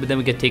Paralyze, but then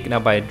we get taken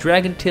out by a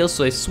Dragon Tail,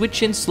 so I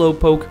switch in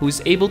Slowpoke,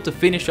 who's able to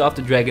finish off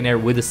the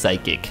Dragonair with a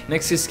Psychic.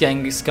 Next is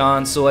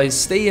Kangaskhan, so I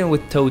stay in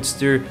with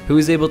Toadster, who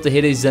is able to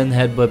hit a Zen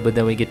Headbutt, but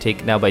then we get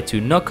taken out by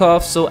 2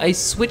 Knockoffs, so I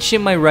switch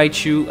in my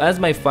Raichu as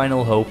my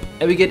final hope,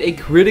 and we get a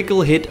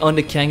critical hit on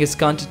the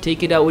Kangaskhan to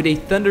take it out with a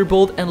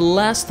Thunderbolt, and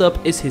last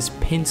up is his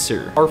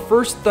Pinsir. Our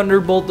first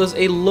Thunderbolt does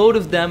a load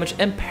of damage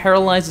and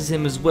paralyzes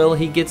him as well.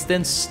 He gets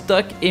then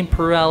stuck in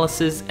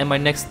paralysis, and my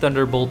next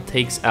Thunderbolt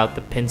takes out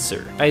the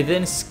Pinsir. I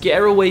then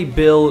scare away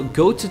Bill,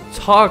 go to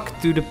talk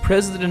to the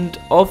president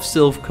of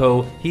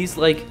Silph.Co. He's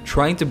like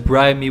trying to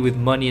bribe me with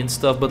money and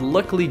stuff, but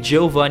luckily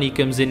Giovanni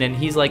comes in and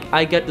he's like,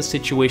 I got the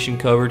situation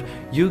covered,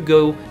 you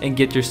go and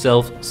get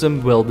yourself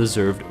some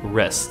well-deserved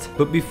rest.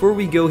 But before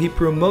we go, he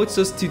promotes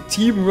us to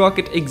Team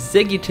Rocket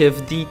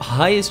Executive, the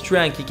highest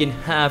rank he can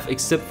have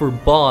except for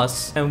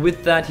Boss, and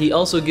with that he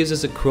also gives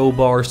us a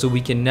crowbar so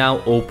we can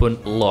now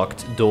open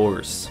locked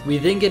doors. We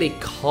then get a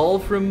call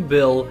from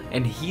Bill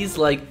and he's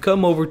like,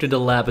 come over to the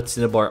lab at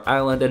Cinnabar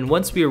Island, and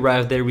once we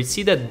arrive there we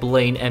see that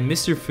Blaine and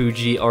Mr.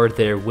 Fuji are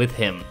there with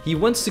him. He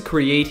wants to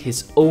create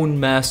his own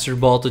Master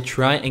Ball to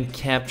try and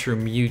capture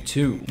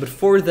Mewtwo, but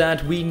for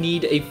that we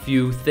need a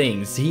few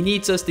things. He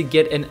needs us to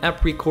get an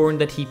apricorn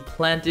that he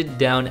planted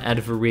down at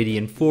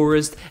Viridian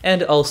Forest,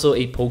 and also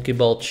a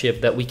Pokeball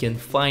chip that we can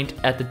find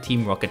at the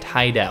Team Rocket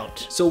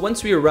hideout. So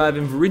once we arrive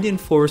in Viridian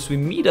Forest, we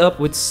meet up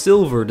with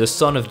Silver, the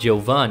son of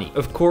Giovanni.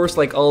 Of course,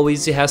 like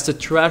always, he has to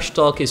trash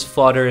talk his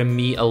father and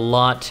me a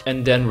lot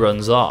and then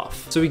runs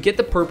off. So we get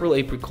the purple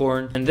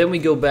apricorn, and then we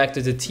go back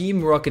to the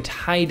Team Rocket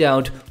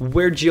hideout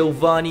where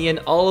Giovanni and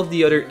all of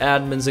the other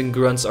admins and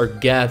grunts are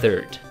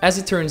gathered. As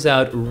it turns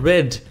out,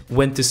 Red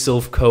went to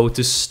Silph.Co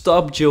to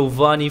stop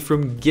Giovanni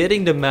from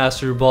getting the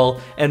Master Ball,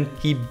 and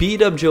he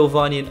beat up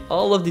Giovanni and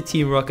all of the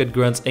Team Rocket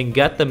grunts and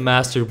got the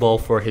Master Ball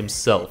for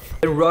himself.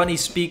 And Ronnie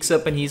speaks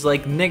up and he's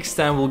like, next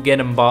time we'll get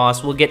him,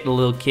 boss, we'll get the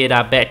little kid,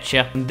 I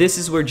betcha. And this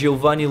is where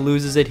Giovanni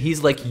loses it.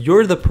 He's like,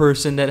 you're the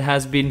person that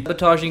has been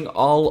sabotaging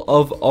all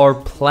of our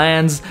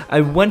plans.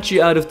 I want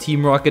you out of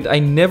Team Rocket. I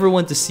never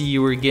want to see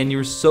you again.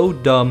 You're so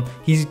dumb.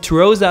 He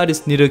throws out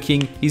his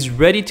Nidoking, he's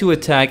ready to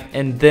attack,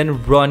 and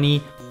then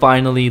Ronnie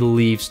finally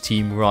leaves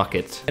Team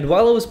Rocket. And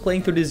while I was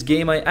playing through this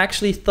game, I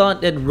actually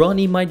thought that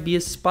Ronnie might be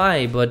a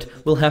spy, but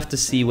we'll have to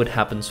see what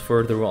happens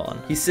further on.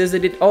 He says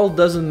that it all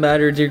doesn't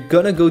matter, they're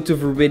gonna go to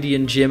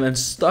Viridian Gym and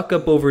stock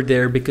up over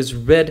there because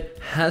Red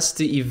has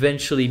to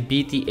eventually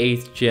beat the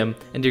 8th gym,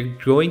 and they're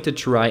going to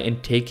try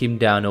and take him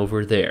down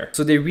over there.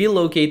 So they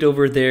relocate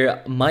over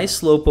there, my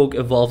Slowpoke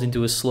evolved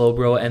into a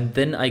Slowbro, and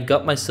then I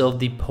got myself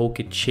the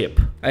Poke Chip.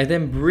 I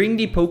then bring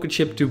the Poke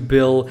Chip to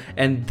Bill,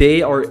 and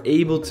they are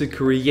able to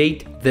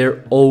create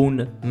their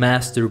own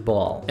Master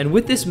Ball. And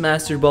with this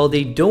Master Ball,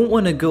 they don't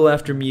want to go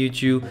after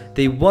Mewtwo,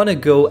 they want to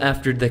go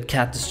after the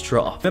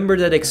Catastrophe. Remember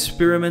that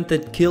experiment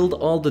that killed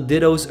all the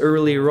Dittos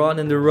earlier on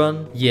in the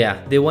run?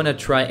 Yeah, they want to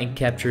try and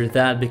capture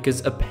that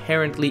because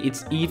apparently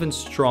it's even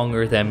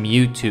stronger than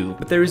Mewtwo.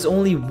 But there is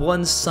only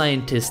one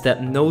scientist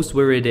that knows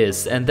where it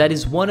is, and that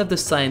is one of the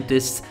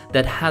scientists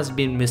that has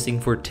been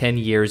missing for 10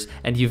 years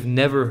and you've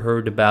never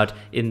heard about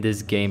in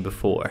this game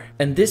before.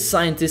 And this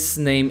scientist's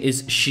name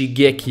is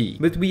Shigeki,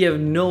 but we have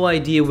no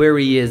idea where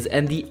he is,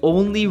 and the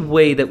only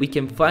way that we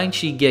can find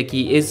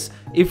Shigeki is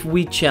if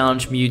we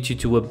challenge Mewtwo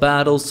to a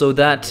battle so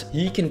that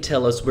he can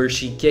tell us where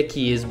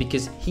Shigeki is,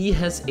 because he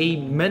has a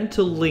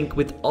mental link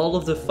with all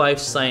of the 5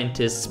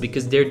 scientists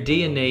because their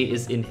DNA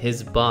is in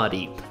his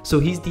body. So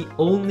he's the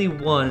only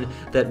one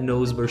that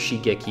knows where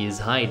Shigeki is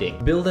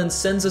hiding. Bill then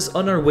sends us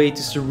on our way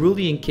to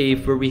Cerulean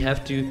Cave where we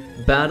have to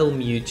battle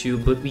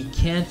Mewtwo, but we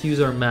can't use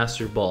our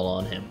Master Ball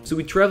on him. So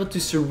we travel to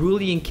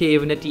Cerulean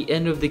Cave, and at the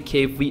end of the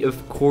cave we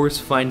of course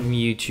find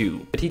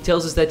Mewtwo. But he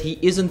tells us that he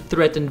isn't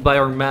threatened by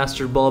our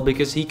Master Ball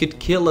because he could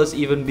kill us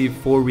even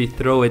before we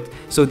throw it.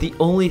 So the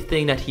only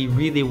thing that he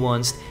really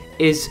wants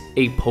is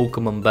a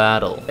Pokemon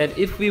battle. And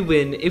if we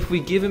win, if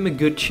we give him a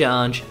good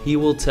challenge, he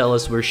will tell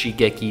us where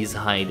Shigeki is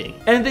hiding.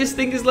 And this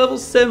thing is level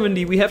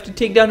 70. We have to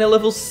take down a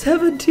level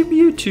 70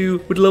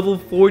 Mewtwo with level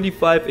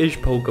 45-ish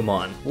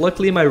Pokemon.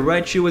 Luckily, my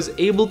Raichu was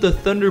able to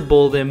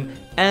Thunderbolt him,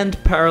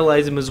 and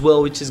paralyze him as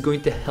well, which is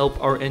going to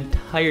help our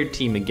entire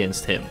team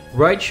against him.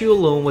 Raichu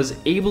alone was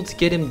able to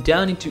get him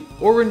down into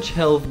orange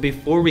health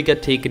before we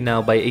got taken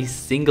out by a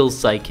single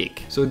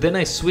psychic. So then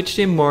I switched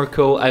in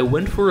Marco, I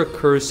went for a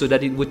curse so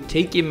that it would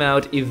take him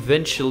out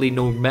eventually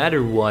no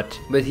matter what,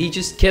 but he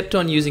just kept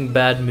on using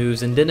bad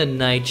moves, and then a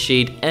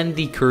Nightshade and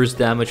the curse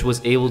damage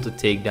was able to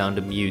take down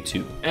the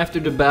Mewtwo. After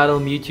the battle,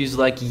 Mewtwo's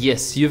like,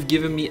 yes, you've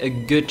given me a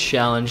good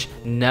challenge,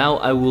 now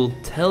I will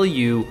tell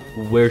you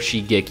where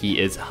Shigeki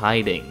is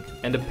hiding.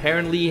 And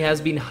apparently he has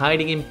been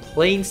hiding in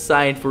plain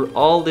sight for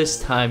all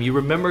this time. You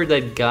remember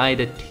that guy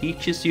that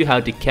teaches you how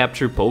to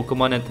capture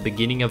Pokemon at the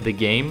beginning of the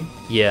game?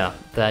 Yeah,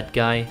 that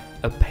guy.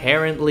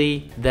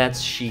 Apparently,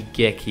 that's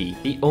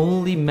Shigeki, the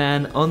only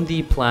man on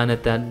the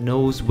planet that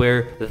knows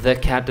where the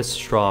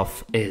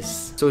catastrophe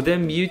is. So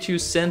then Mewtwo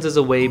sends us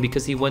away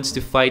because he wants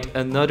to fight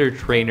another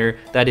trainer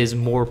that is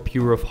more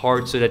pure of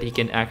heart so that he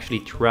can actually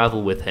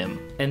travel with him.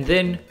 And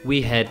then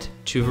we head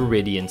to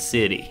Viridian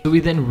City. So we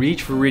then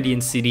reach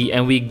Viridian City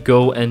and we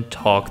go and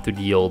talk to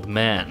the old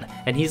man.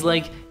 And he's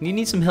like, you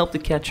need some help to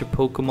catch a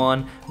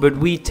Pokemon? But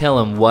we tell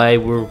him why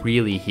we're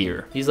really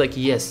here. He's like,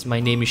 yes, my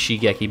name is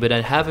Shigeki, but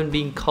I haven't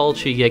been called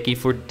Shigeki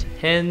for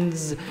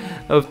tens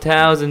of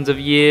thousands of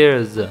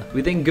years.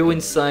 We then go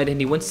inside and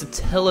he wants to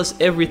tell us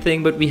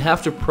everything, but we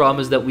have to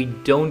promise that we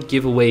don't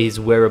give away his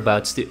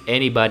whereabouts to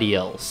anybody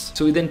else.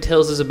 So he then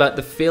tells us about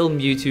the failed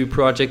Mewtwo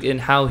project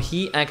and how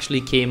he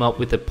actually came up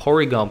with the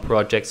Porygon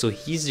project. So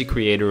he's the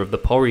creator of the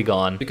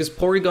Porygon, because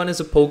Porygon is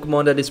a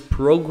Pokemon that is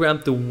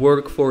programmed to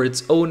work for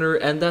its owner,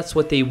 and that's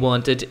what they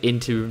wanted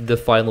into the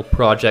final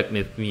project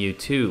with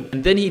Mewtwo.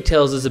 And then he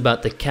tells us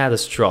about the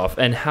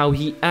catastrophe and how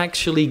he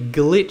actually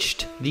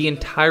glitched the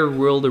entire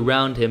world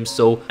around him,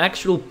 so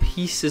actual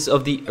pieces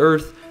of the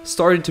earth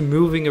started to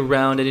moving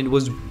around, and it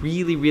was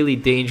really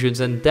dangerous,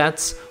 and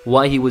that's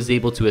why he was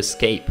able to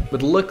escape.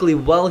 But luckily,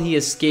 while he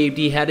escaped,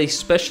 he had a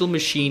special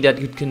machine that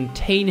could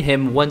contain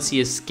him once he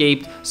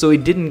escaped, so he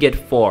didn't get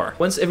far.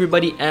 Once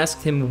everybody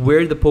asked him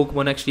where the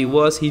Pokemon actually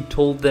was, he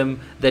told them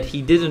that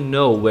he didn't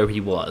know where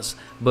he was,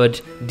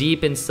 but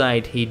deep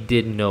inside he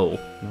did know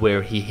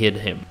where he hid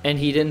him. And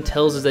he then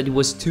tells us that he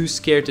was too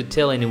scared to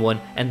tell anyone,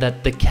 and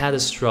that the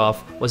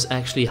catastrophe was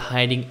actually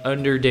hiding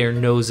under their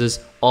noses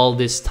all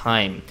this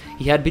time.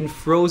 He had been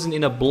frozen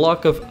in a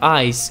block of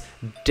ice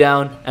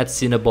down at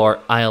Cinnabar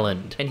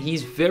Island, and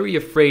he's very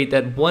afraid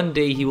that one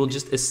day he will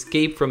just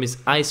escape from his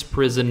ice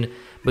prison,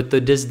 but to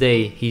this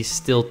day he's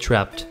still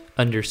trapped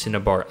under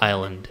Cinnabar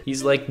Island.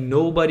 He's like,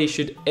 nobody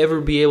should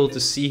ever be able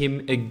to see him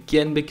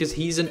again because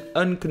he's an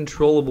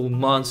uncontrollable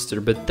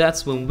monster. But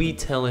that's when we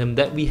tell him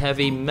that we have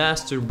a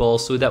Master Ball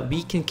so that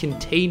we can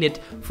contain it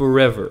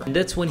forever. And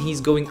that's when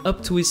he's going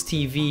up to his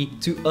TV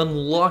to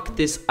unlock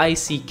this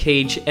icy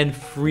cage and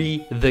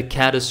free the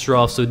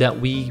catastrophe so that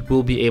we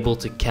will be able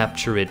to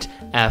capture it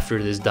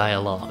after this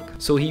dialogue.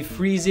 So he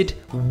frees it,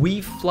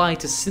 we fly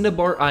to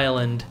Cinnabar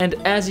Island, and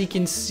as you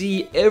can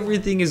see,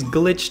 everything is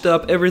glitched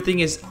up, everything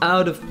is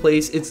out of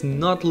place, it's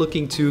not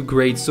looking too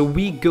great. So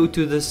we go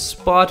to the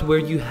spot where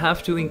you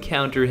have to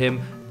encounter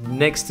him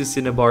next to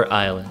Cinnabar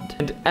Island.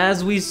 And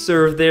as we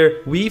surf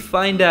there, we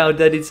find out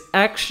that it's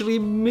actually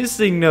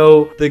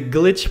Missingno, the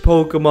glitch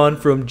Pokemon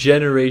from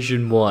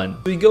Generation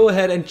 1. We go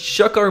ahead and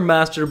chuck our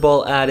Master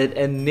Ball at it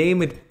and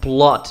name it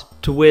Plot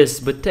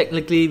Twist, but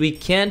technically we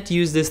can't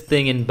use this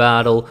thing in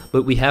battle,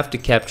 but we have to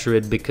capture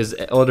it because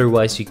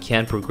otherwise you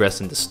can't progress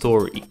in the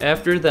story.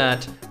 After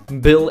that,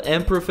 Bill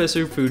and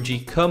Professor Fuji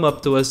come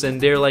up to us and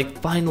they're like,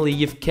 finally,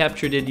 you've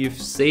captured it, you've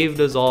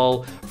saved us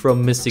all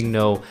from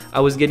Missingno.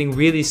 I was getting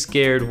really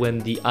scared when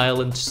the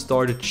island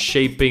started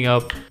shaping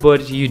up,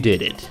 but you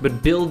did it.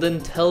 But Bill then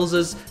tells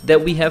us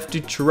that we have to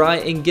try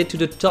and get to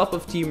the top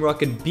of Team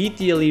Rocket, beat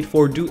the Elite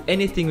Four, do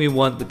anything we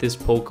want with this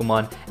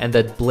Pokemon, and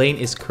that Blaine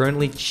is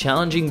currently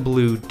challenging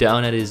Blue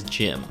down at his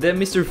gym. Then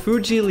Mr.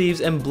 Fuji leaves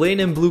and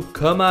Blaine and Blue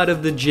come out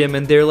of the gym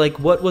and they're like,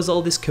 what was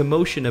all this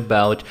commotion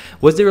about?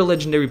 Was there a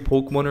legendary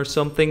Pokemon or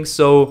something?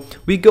 So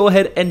we go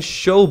ahead and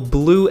show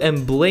Blue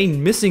and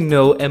Blaine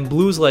Missingno, and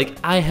Blue's like,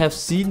 I have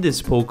seen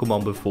this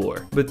Pokemon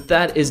before. But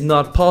that is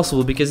not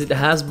possible because it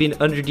has been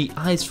under the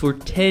ice for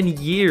 10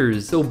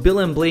 years. So Bill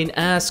and Blaine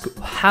ask,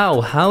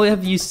 how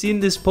have you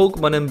seen this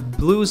Pokemon? And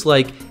Blue's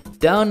like,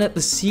 down at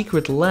the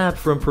secret lab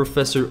from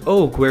Professor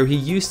Oak, where he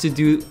used to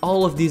do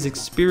all of these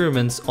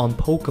experiments on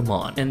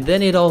Pokemon. And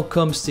then it all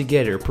comes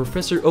together.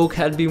 Professor Oak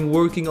had been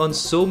working on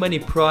so many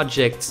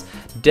projects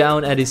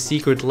down at his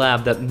secret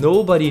lab that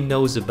nobody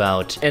knows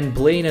about. And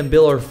Blaine and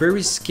Bill are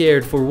very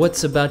scared for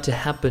what's about to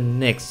happen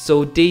next.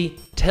 So they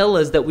tell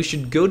us that we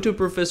should go to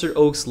Professor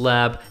Oak's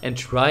lab and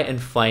try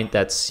and find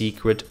that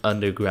secret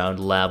underground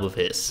lab of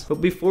his.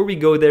 But before we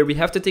go there, we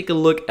have to take a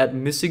look at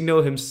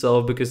Missingno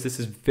himself because this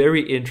is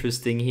very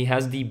interesting. He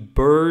has the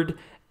bird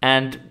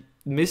and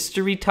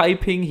mystery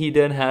typing. He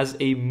then has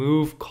a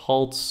move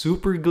called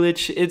Super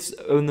Glitch. It's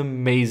an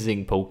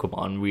amazing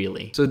Pokemon,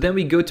 really. So then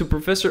we go to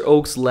Professor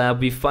Oak's lab,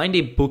 we find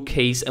a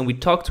bookcase and we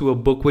talk to a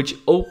book which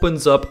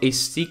opens up a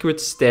secret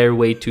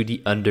stairway to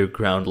the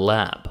underground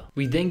lab.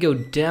 We then go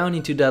down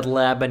into that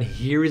lab, and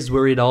here is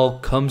where it all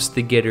comes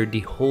together, the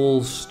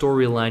whole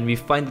storyline. We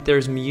find that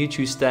there's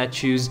Mewtwo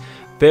statues,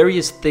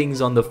 various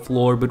things on the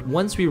floor, but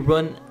once we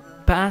run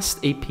past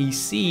a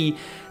PC,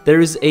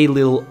 there is a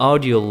little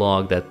audio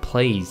log that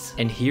plays,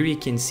 and here you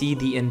can see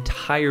the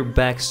entire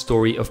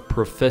backstory of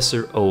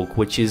Professor Oak,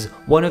 which is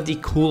one of the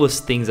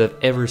coolest things I've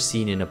ever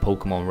seen in a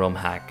Pokemon ROM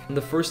hack. In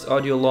the first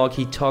audio log,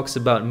 he talks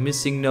about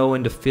Missing No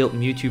and the failed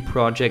Mewtwo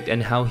project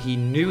and how he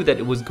knew that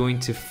it was going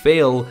to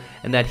fail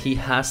and that he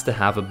has to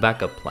have a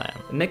backup plan.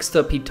 Next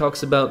up, he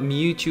talks about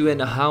Mewtwo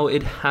and how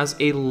it has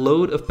a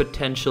load of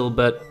potential,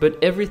 but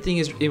everything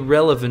is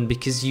irrelevant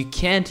because you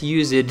can't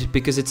use it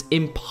because it's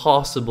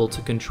impossible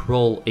to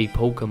control a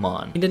Pokemon.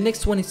 In the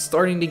next one, it's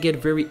starting to get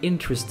very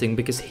interesting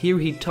because here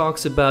he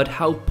talks about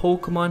how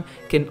Pokemon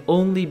can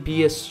only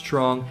be as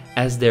strong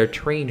as their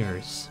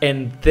trainers.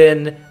 And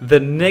then the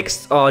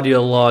next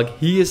audio log,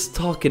 he is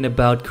talking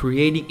about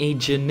creating a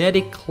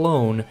genetic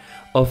clone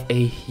of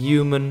a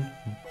human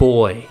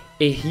boy.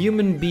 A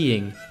human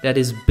being that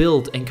is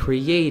built and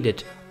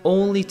created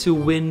only to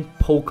win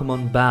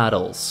Pokemon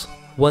battles.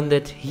 One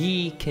that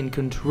he can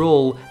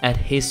control at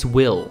his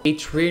will. A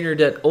trainer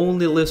that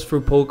only lives for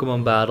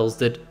Pokemon battles,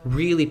 that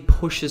really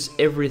pushes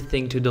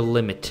everything to the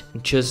limit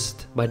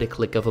just by the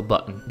click of a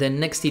button. Then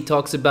next he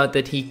talks about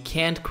that he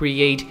can't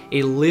create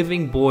a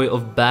living boy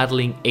of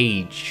battling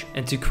age.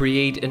 And to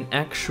create an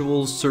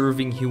actual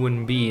serving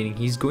human being,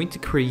 he's going to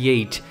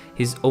create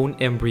his own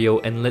embryo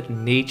and let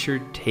nature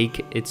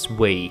take its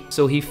way.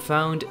 So he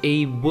found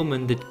a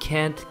woman that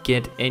can't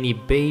get any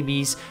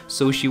babies,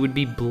 so she would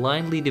be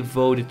blindly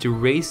devoted to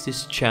raise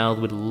this child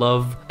with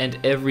love and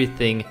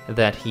everything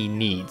that he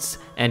needs.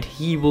 And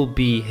he will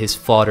be his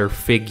father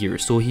figure,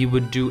 so he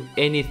would do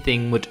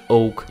anything what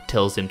Oak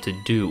tells him to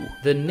do.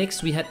 Then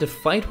next we had to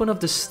fight one of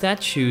the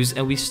statues,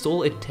 and we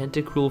stole a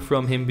Tentacruel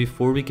from him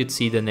before we could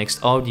see the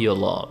next audio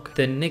log.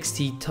 Then next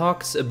he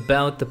talks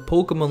about the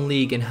Pokemon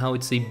League and how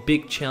it's a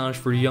big challenge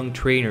for young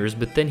trainers,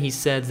 but then he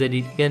says that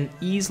it can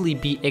easily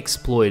be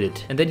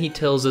exploited. And then he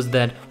tells us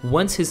that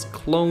once his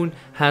clone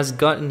has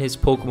gotten his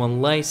Pokemon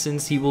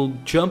license, he will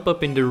jump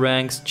up in the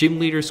ranks, gym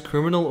leaders,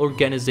 criminal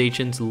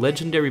organizations,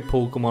 legendary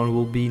Pokemon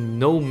will be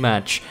no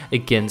match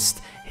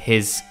against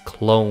his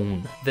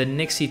clone. Then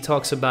next he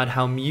talks about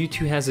how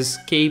Mewtwo has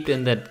escaped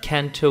and that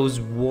Kanto's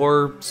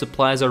war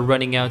supplies are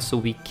running out, so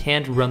we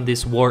can't run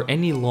this war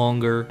any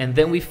longer. And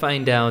then we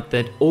find out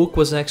that Oak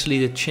was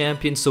actually the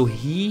champion, so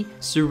he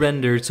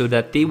surrendered so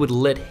that they would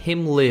let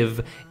him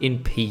live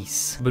in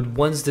peace. But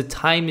once the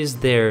time is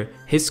there,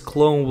 his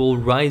clone will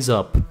rise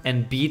up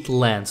and beat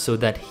Lance so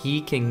that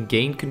he can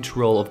gain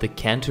control of the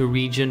Kanto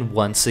region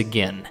once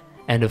again.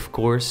 And of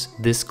course,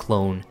 this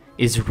clone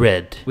is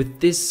Red. With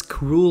this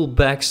cruel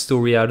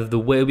backstory out of the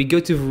way, we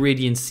go to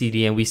Viridian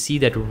City and we see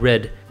that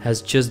Red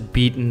has just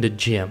beaten the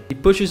gym. He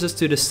pushes us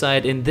to the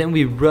side and then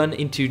we run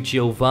into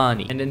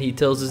Giovanni. And then he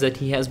tells us that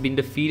he has been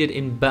defeated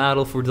in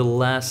battle for the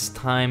last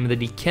time,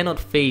 that he cannot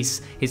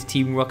face his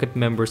Team Rocket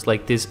members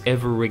like this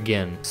ever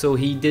again. So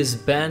he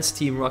disbands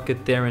Team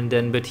Rocket there and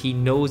then, but he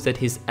knows that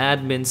his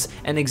admins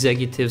and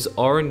executives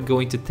aren't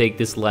going to take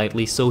this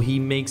lightly, so he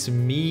makes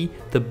me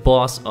the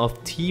boss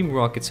of Team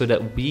Rocket so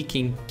that we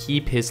can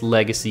keep his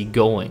legacy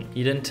going.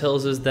 He then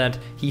tells us that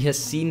he has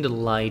seen the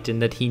light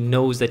and that he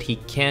knows that he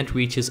can't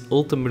reach his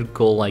ultimate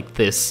goal like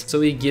this. So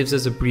he gives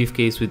us a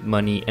briefcase with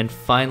money and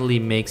finally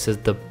makes us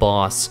the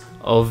boss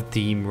of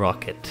Team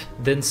Rocket.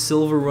 Then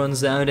Silver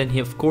runs out and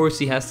of course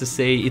he has to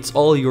say it's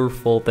all your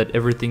fault that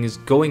everything is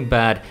going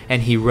bad,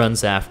 and he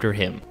runs after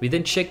him. We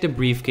then check the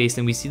briefcase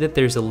and we see that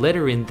there's a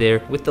letter in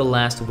there with the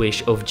last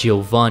wish of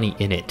Giovanni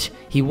in it.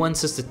 He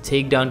wants us to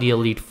take down the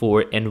Elite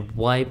Four and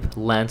wipe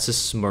Lance's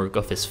smirk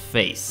off his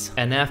face.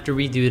 And after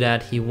we do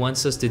that, he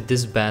wants us to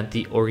disband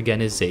the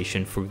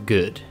organization for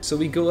good. So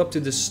we go up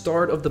to the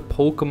start of the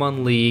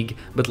Pokemon League,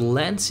 but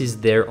Lance is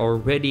there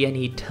already and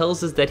he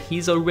tells us that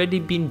he's already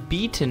been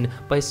beaten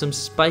by some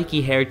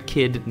spiky-haired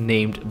kid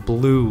named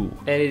Blue.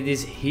 And it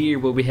is here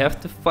where we have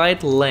to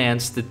fight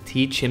Lance to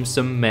teach him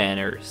some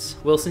manners.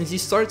 Well, since he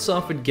starts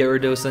off with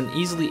Gyarados, I'm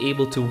easily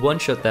able to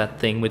one-shot that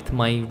thing with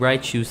my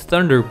Raichu's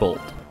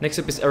Thunderbolt. Next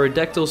up is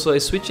Aerodactyl, so I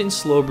switch in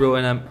Slowbro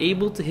and I'm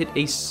able to hit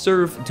a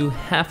Surf to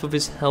half of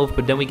his health,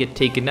 but then we get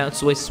taken out,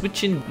 so I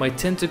switch in my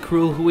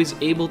Tentacruel, who is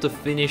able to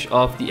finish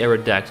off the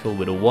Aerodactyl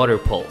with a Water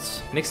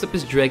Pulse. Next up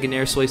is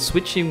Dragonair, so I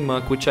switch in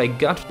Muk, which I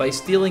got by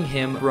stealing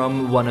him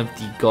from one of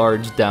the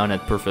guards down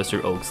at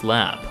Professor Oak's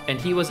lab. And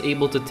he was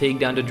able to take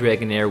down the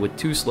Dragonair with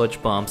 2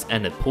 Sludge Bombs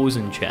and a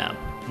Poison Jab.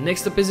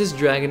 Next up is his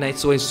Dragonite,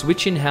 so I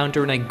switch in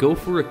Haunter and I go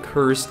for a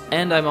Curse,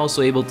 and I'm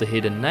also able to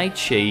hit a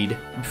Nightshade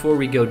before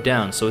we go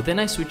down, so then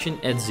I switch in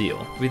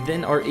Ezreal. We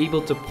then are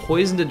able to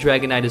poison the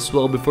Dragonite as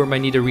well before my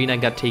Nidorina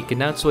got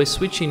taken out, so I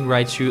switch in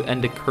Raichu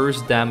and the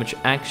Curse damage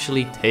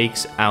actually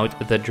takes out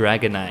the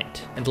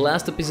Dragonite. And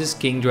last up is his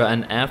Kingdra,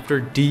 and after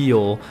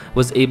Dio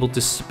was able to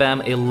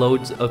spam a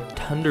load of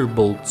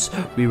Thunderbolts,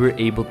 we were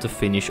able to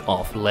finish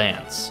off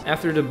Lance.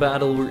 After the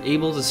battle, we're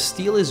able to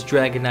steal his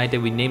Dragonite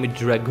and we name it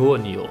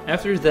Dragoniel.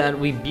 After after that,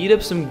 we beat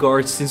up some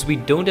guards. Since we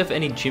don't have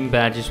any gym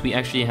badges, we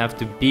actually have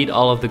to beat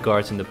all of the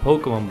guards in the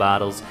Pokemon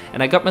battles.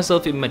 And I got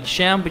myself a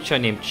Machamp, which I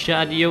named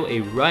Chadio,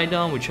 a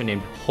Rhydon, which I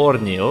named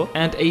Horneo,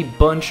 and a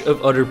bunch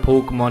of other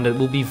Pokemon that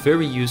will be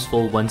very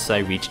useful once I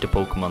reach the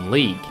Pokemon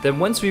League. Then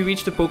once we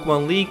reach the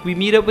Pokemon League, we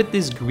meet up with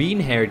this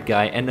green-haired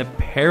guy, and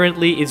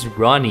apparently it's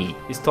Ronnie.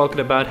 He's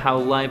talking about how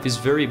life is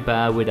very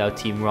bad without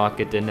Team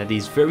Rocket and that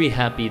he's very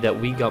happy that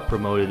we got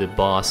promoted to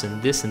boss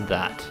and this and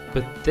that.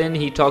 But then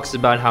he talks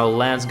about how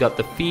Lance got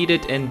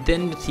defeated, and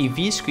then the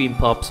TV screen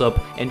pops up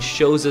and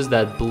shows us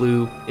that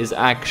Blue is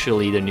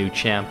actually the new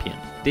champion.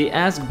 They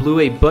ask Blue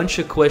a bunch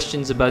of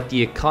questions about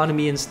the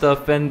economy and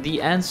stuff, and the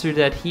answer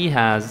that he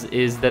has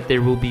is that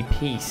there will be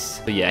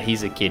peace. But yeah,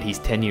 he's a kid, he's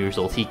 10 years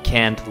old, he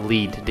can't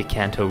lead the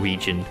Kanto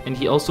region. And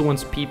he also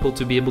wants people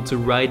to be able to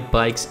ride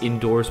bikes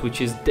indoors, which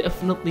is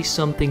definitely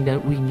something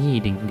that we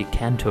need in the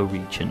Kanto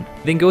region.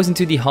 Then goes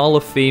into the Hall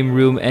of Fame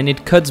room, and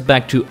it cuts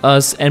back to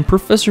us, and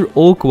Professor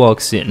Oak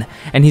walks in.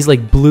 And he's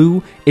like,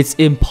 Blue, it's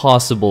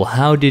impossible.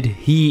 How did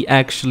he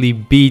actually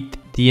beat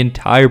the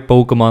entire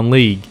Pokemon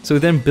League? So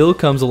then Bill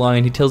comes along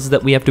and he tells us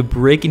that we have to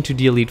break into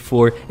the Elite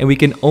Four, and we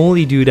can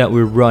only do that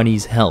with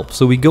Ronnie's help.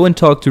 So we go and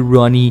talk to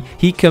Ronnie,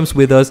 he comes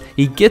with us,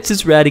 he gets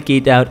his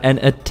Raticate out and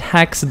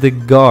attacks the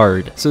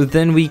guard. So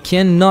then we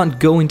cannot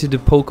go into the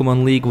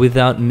Pokemon League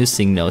without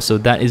missing now. So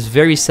that is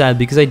very sad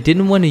because I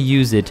didn't want to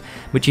use it,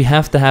 but you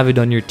have to have it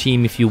on your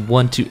team if you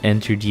want to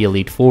enter the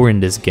Elite Four in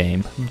this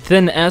game.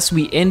 Then as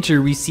we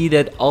enter, we see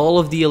that all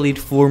of the Elite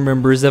Four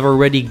members have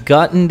already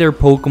gotten their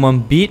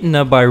Pokemon beaten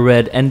up by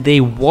Red, and they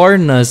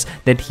warn us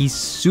that he's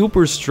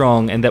super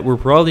strong and that we're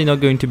probably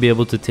not going to be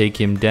able to take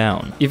him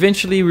down.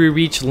 Eventually we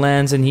reach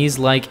Lance, and he's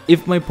like,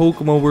 if my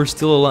Pokemon were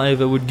still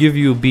alive, I would give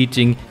you a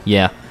beating.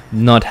 Yeah,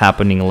 not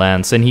happening,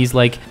 Lance. And he's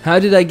like, how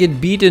did I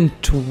get beaten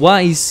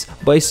twice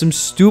by some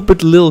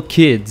stupid little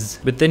kids?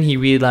 But then he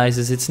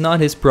realizes it's not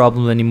his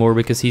problem anymore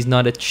because he's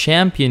not a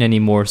champion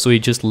anymore, so he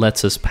just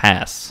lets us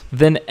pass.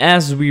 Then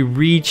as we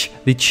reach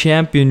the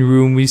champion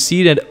room, we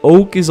see that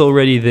Oak is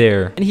already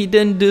there, and he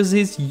then does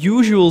his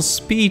usual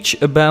speech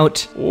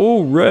about,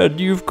 oh Red,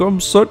 you've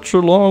come such a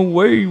long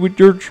way with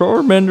your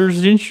Charmander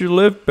since you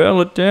left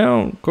Pallet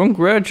Town.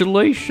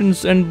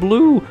 Congratulations. And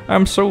Blue,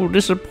 I'm so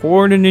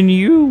disappointed in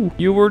you.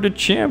 You were the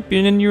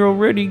champion and you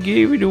already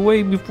gave it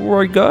away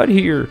before I got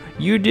here.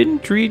 You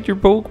didn't treat your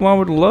Pokemon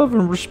with love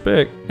and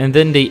respect. And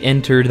then they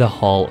enter the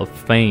Hall of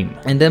Fame.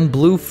 And then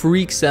Blue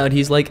freaks out.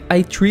 He's like,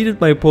 I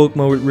treated my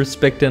Pokemon with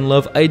respect and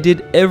love. I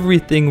did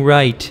everything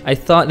right. I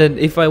thought that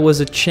if I was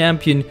a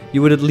champion,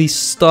 you would at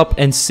least stop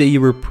and say you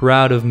were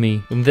proud of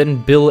me. And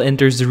then Bill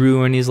enters the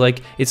room and he's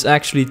like, it's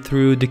actually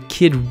true. The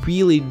kid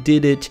really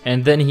did it.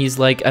 And then he's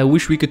like, I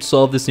wish we could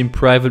solve this in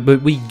private,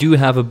 but we do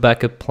have a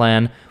backup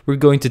plan. We're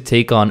going to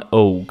take on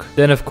Oak.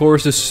 Then of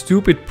course the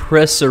stupid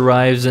press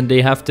arrives and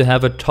they have to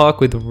have a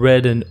talk with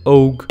Red and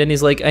Oak. And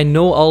he's like, I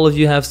know all of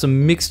you have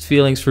some mixed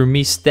feelings for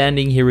me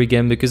standing here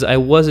again because I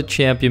was a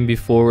champion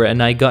before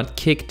and I got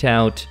kicked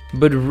out.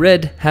 But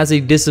Red has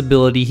a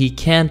disability, he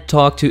can't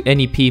talk to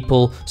any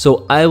people,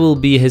 so I will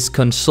be his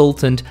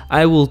consultant.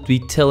 I will be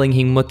telling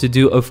him what to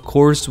do, of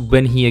course,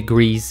 when he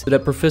agrees, so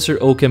that Professor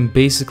Oak can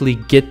basically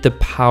get the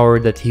power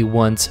that he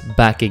wants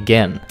back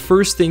again.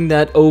 First thing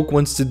that Oak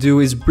wants to do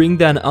is bring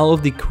down all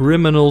of the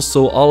criminals,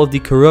 so all of the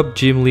corrupt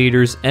gym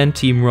leaders and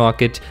Team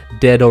Rocket,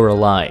 dead or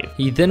alive.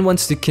 He then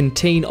wants to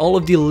contain all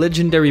of the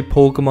legendary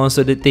Pokemon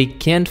so that they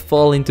can't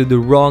fall into the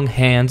wrong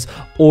hands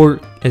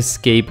or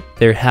escape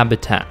their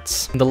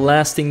habitats. And the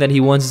last thing that he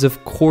wants is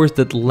of course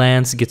that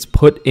Lance gets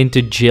put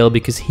into jail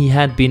because he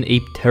had been a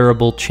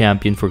terrible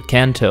champion for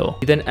Kanto.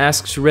 He then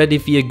asks Red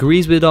if he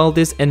agrees with all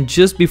this, and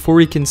just before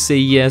he can say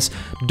yes,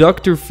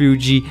 Dr.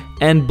 Fuji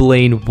and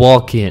Blaine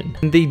walk in.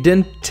 And they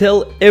then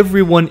tell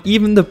everyone,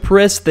 even the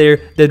press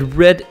there, that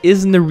Red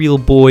isn't a real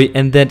boy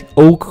and that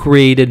Oak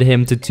created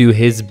him to do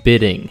his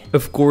bidding.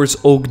 Of course,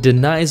 Oak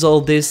denies all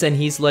this and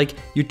he's like,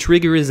 you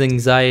trigger his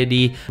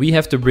anxiety, we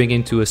have to bring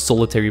him to a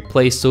solitary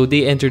place. So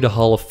they enter the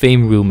Hall of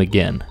Fame room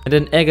again. And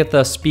then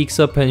Agatha speaks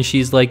up and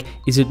she's like,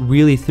 is it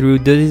really true?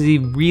 Does he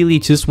really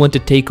just want to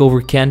take over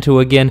Kanto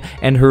again?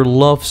 And her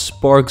love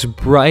sparks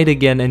bright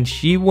again and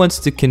she wants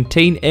to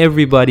contain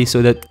everybody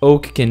so that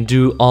Oak can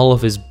do all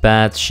of his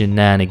bad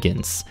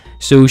shenanigans.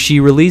 So she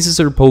releases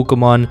her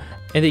Pokemon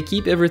and they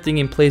keep everything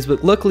in place,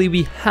 but luckily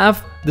we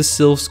have the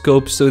Sylph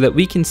Scope so that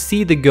we can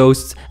see the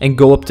ghosts and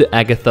go up to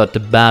Agatha to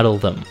battle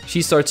them.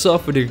 She starts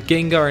off with her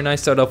Gengar and I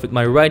start off with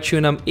my Raichu,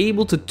 and I'm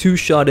able to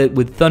two-shot it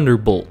with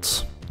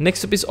Thunderbolts.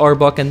 Next up is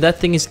Arbok, and that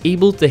thing is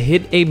able to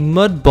hit a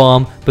Mud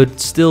Bomb, but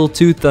still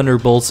 2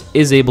 Thunderbolts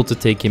is able to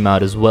take him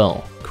out as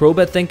well.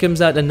 Crobat then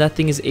comes out and that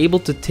thing is able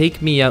to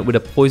take me out with a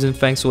Poison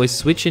Fang, so I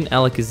switch in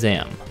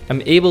Alakazam.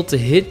 I'm able to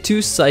hit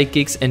 2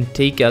 psychics and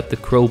take out the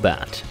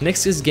Crobat.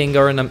 Next is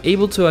Gengar, and I'm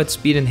able to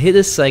outspeed and hit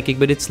a psychic,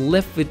 but it's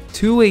left with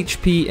 2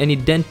 HP and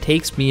it then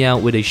takes me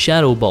out with a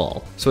Shadow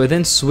Ball. So I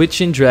then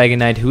switch in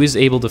Dragonite, who is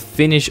able to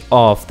finish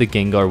off the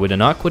Gengar with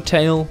an Aqua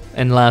Tail,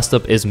 and last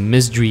up is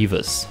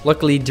Misdreavus.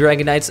 Luckily,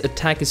 Dragonite's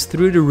attack is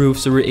through the roof,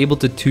 so we're able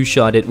to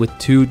 2-shot it with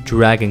 2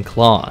 Dragon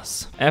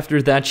Claws. After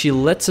that, she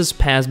lets us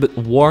pass but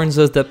warns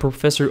us that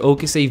Professor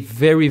Oak is a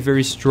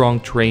very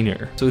strong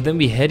trainer. So then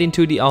we head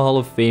into the Hall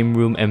of Fame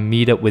room and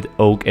meet up with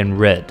Oak and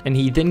Red. And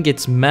he then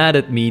gets mad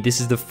at me.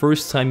 This is the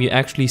first time you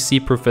actually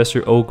see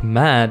Professor Oak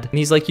mad. And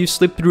he's like, you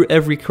slipped through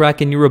every crack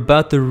and you're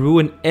about to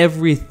ruin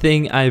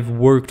everything I've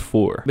worked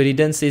for. But he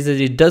then says that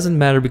it doesn't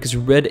matter because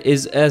Red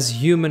is as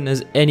human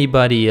as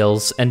anybody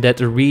else and that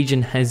the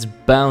region is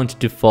bound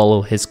to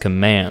follow his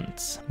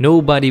commands.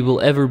 Nobody will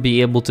ever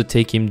be able to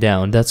take him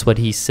down. That's what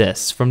he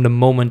says from the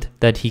moment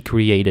that he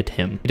created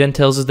him. He then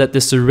tells us that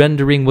the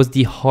surrendering was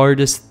the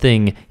hardest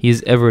thing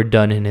he's ever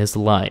done in his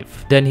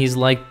life. Then he's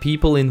like,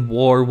 people in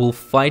war will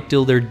fight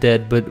till they're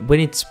dead, but when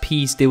it's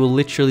peace, they will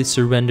literally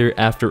surrender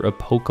after a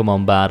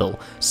Pokemon battle.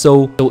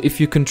 So if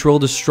you control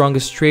the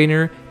strongest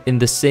trainer, in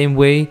the same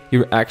way,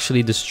 you're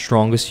actually the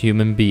strongest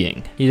human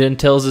being. He then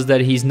tells us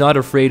that he's not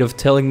afraid of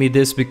telling me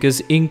this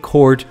because in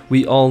court,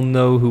 we all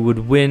know who would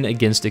win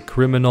against a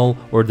criminal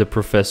or the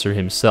professor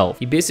himself.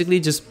 He basically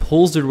just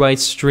pulls the right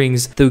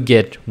strings to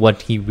get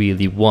what he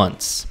really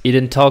wants. He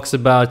then talks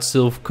about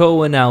Sylph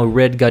Co and how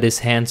Red got his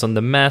hands on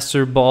the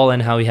Master Ball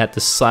and how he had to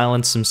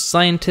silence some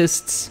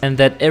scientists and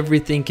that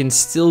everything can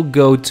still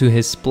go to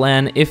his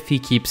plan if he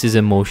keeps his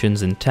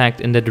emotions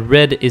intact, and that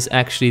Red is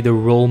actually the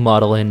role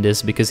model in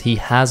this because he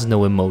has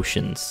no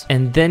emotions.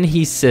 And then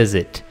he says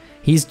it.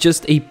 He's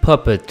just a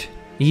puppet.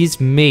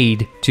 He's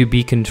made to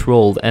be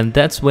controlled, and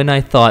that's when I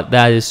thought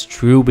that is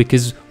true,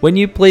 because when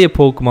you play a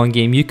Pokemon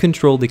game, you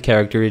control the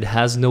character, it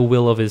has no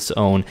will of its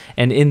own,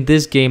 and in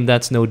this game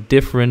that's no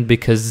different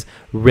because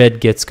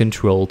Red gets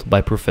controlled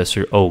by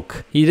Professor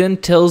Oak. He then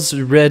tells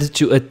Red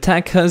to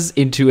attack us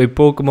into a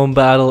Pokemon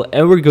battle,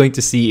 and we're going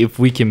to see if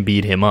we can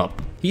beat him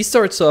up. He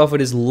starts off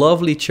with his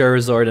lovely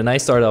Charizard and I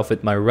start off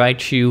with my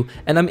Raichu,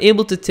 and I'm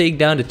able to take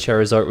down the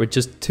Charizard with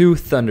just 2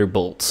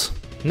 Thunderbolts.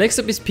 Next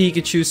up is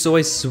Pikachu, so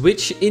I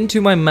switch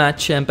into my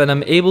Machamp and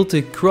I'm able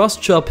to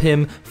cross-chop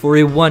him for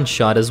a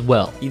 1-shot as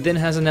well. He then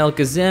has an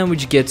Alakazam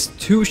which gets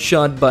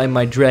 2-shot by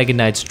my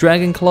Dragonite's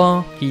Dragon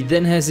Claw. He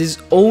then has his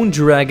own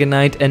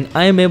Dragonite and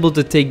I am able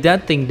to take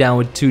that thing down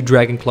with 2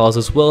 Dragon Claws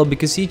as well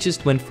because he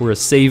just went for a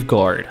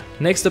safeguard.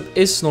 Next up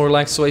is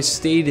Snorlax, so I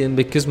stayed in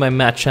because my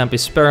Machamp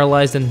is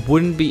paralyzed and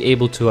wouldn't be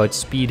able to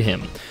outspeed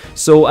him.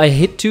 So I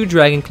hit 2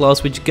 Dragon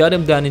Claws which got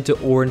him down into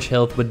orange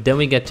health, but then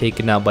we got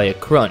taken out by a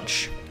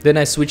Crunch. Then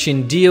I switch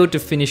in Dio to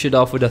finish it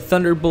off with a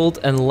Thunderbolt,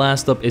 and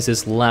last up is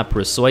his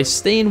Lapras. So I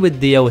stay in with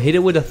Dio, hit it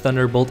with a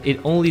Thunderbolt,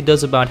 it only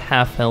does about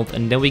half health,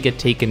 and then we get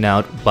taken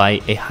out by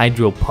a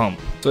Hydro Pump.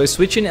 So I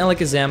switch in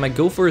Alakazam, I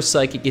go for a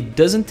Psychic, it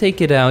doesn't take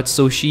it out,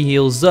 so she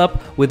heals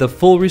up with a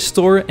full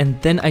restore, and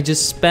then I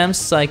just spam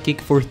Psychic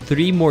for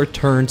 3 more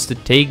turns to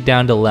take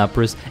down the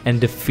Lapras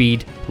and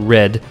defeat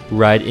Red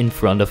right in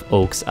front of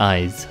Oak's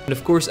eyes. And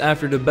of course,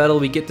 after the battle,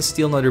 we get to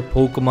steal another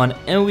Pokemon,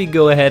 and we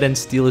go ahead and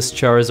steal his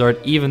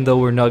Charizard, even though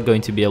we're not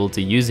going to be able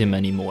to use him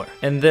anymore.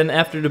 And then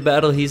after the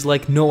battle, he's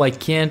like, no, I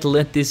can't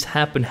let this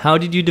happen. How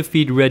did you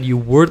defeat Red, you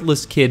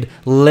worthless kid?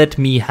 Let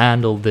me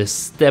handle this.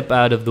 Step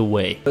out of the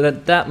way. But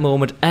at that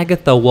moment,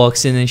 Agatha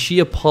walks in and she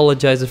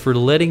apologizes for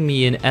letting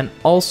me in and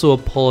also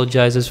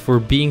apologizes for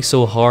being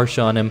so harsh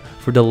on him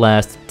for the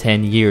last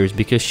 10 years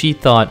because she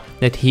thought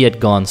that he had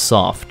gone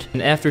soft.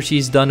 And after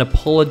she's done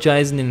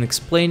apologizing and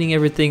explaining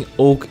everything,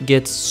 Oak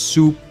gets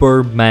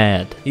super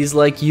mad. He's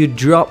like, you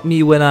dropped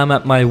me when I'm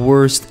at my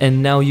worst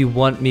and now you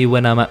want me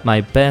when I'm at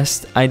my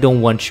best. I don't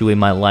want you in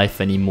my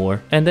life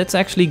anymore. And that's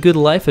actually good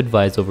life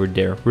advice over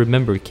there.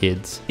 Remember,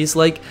 kids. He's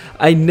like,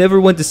 I never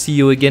want to see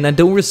you again. I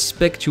don't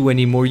respect you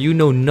anymore. You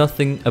know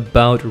nothing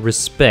about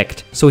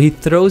respect. So he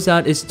throws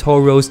out his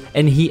Tauros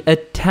and he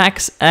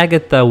attacks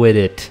Agatha with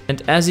it.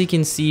 And as you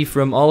can see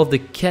from all of the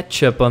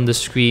ketchup on the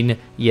screen,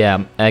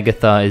 yeah,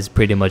 Agatha is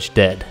pretty much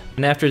dead.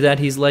 And after that,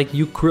 he's like,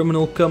 you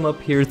criminal, come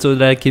up here so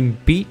that I can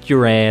beat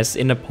your ass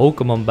in a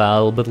Pokemon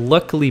battle. But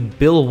luckily,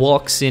 Bill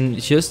walks in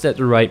just at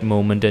the right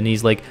moment and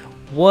he's like,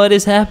 what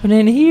is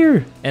happening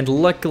here? And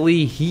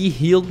luckily, he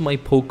healed my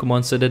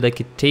Pokemon so that I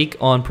could take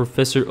on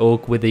Professor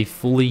Oak with a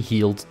fully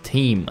healed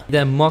team.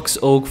 Then mocks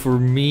Oak for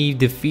me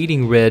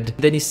defeating Red.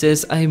 Then he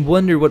says, I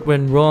wonder what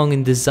went wrong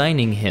in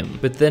designing him.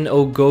 But then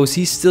Oak goes,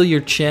 he's still your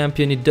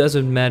champion, it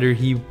doesn't matter,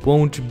 he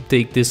won't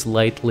take this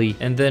lightly.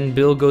 And then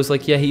Bill goes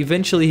like, yeah,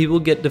 eventually he will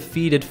get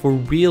defeated for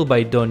real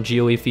by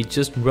Donjio if he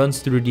just runs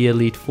through the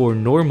Elite Four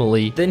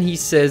normally. Then he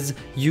says,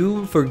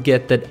 you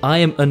forget that I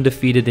am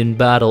undefeated in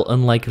battle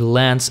unlike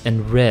Lance and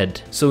in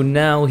red. So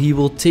now he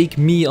will take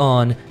me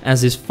on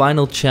as his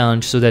final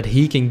challenge so that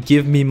he can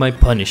give me my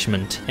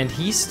punishment. And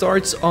he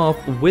starts off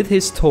with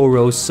his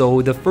Tauros.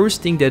 So the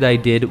first thing that I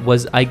did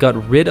was I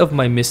got rid of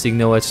my Mystic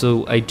Noah,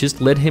 so I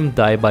just let him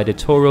die by the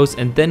Tauros,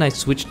 and then I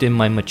switched in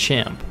my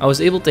Machamp. I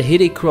was able to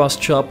hit a cross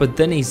chop, but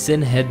then a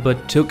Zen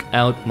Headbutt took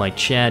out my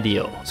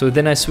Chadio. So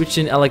then I switched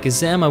in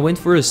Alakazam, I went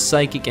for a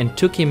Psychic and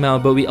took him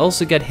out, but we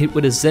also got hit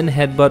with a Zen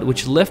Headbutt,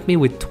 which left me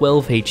with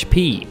 12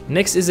 HP.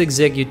 Next is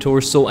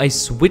Exeggutor, so I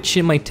switch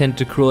in my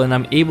Tentacruel and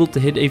I'm able to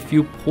hit a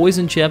few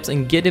Poison Chaps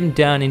and get him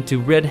down into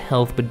red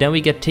health, but then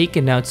we get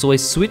taken out, so I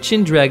switch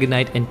in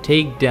Dragonite and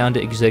take down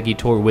the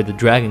Exeggutor with a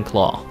Dragon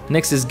Claw.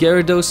 Next is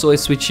Gyarados, so I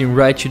switch in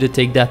Raichu to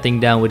take that thing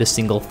down with a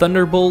single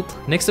Thunderbolt.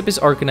 Next up is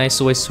Arcanine,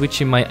 so I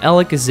switch in my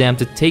Alakazam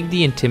to take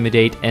the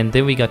Intimidate, and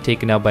then we got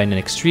taken out by an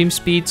Extreme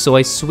Speed, so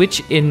I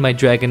switch in my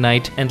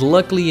Dragonite, and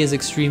luckily his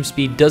Extreme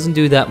Speed doesn't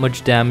do that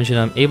much damage and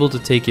I'm able to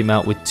take him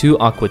out with 2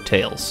 Aqua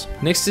Tails.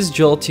 Next is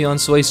Jolteon,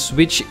 so I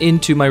switch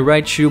into my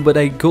Raichu, but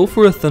I go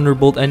for a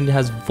Thunderbolt and it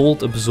has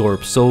Volt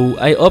Absorb, so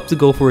I opt to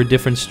go for a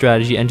different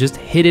strategy and just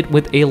hit it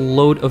with a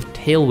load of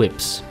Tail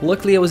Whips.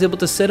 Luckily I was able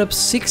to set up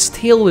 6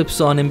 Tail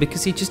Whips on him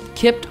because he just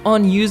kept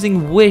on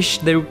using Wish.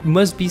 There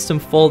must be some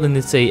fault in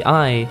its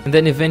AI, and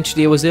then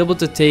eventually I was able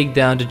to take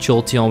down the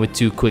Jolteon with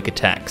 2 quick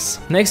attacks.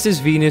 Next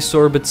is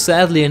Venusaur, but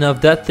sadly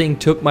enough that thing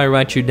took my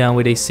Raichu down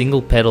with a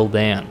single Petal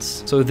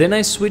Dance. So then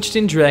I switched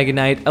in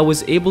Dragonite, I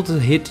was able to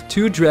hit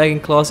 2 Dragon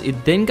Claws,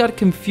 it then got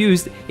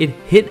confused, it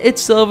hit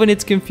itself in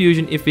its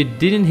confusion. If it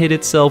didn't hit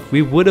itself,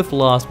 we would have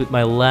lost, but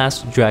my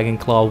last Dragon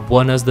Claw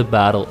won us the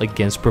battle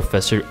against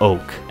Professor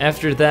Oak.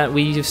 After that,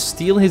 we just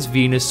steal his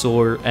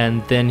Venusaur,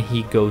 and then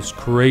he goes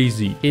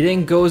crazy. He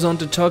then goes on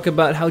to talk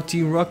about how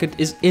Team Rocket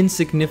is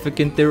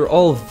insignificant, they're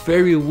all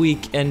very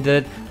weak, and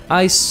that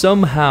I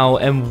somehow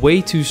am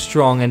way too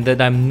strong and that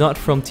I'm not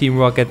from Team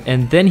Rocket,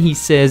 and then he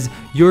says,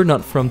 "You're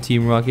not from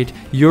Team Rocket,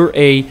 you're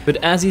a..." But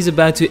as he's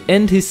about to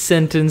end his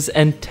sentence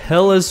and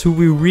tell us who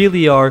we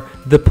really are,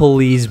 the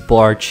police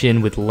barge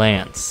in with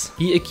Lance.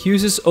 He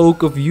accuses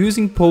Oak of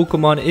using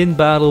Pokemon in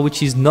battle, which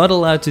he's not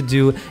allowed to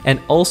do, and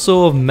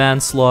also of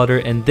manslaughter,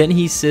 and then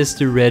he says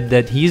to Red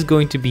that he's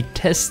going to be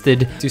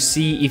tested to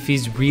see if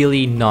he's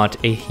really not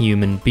a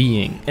human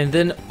being. And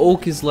then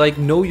Oak is like,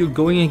 "No, you're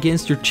going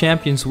against your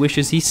champion's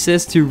wishes." He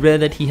says to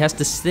Red that he has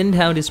to send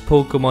out his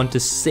Pokemon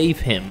to save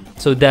him.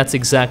 So that's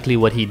exactly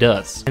what he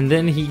does. And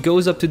then he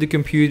goes up to the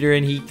computer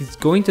and he's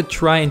going to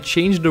try and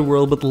change the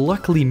world, but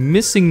luckily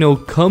Missing No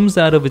comes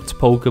out of its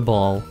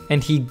Pokeball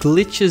and he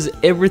glitches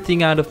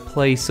everything out of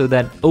place so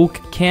that Oak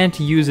can't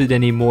use it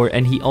anymore,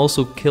 and he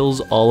also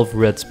kills all of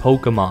Red's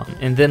Pokemon.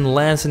 And then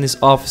Lance and his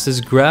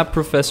officers grab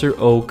Professor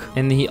Oak,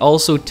 and he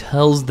also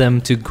tells them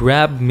to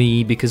grab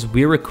me because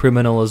we're a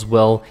criminal as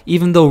well,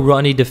 even though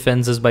Ronnie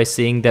defends us by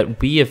saying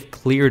that we have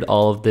cleared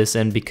all of this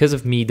and because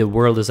of me the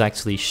world is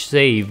actually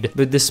saved.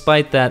 But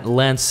despite that,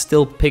 Lance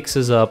still picks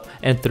us up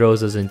and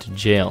throws us into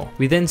jail.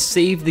 We then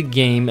save the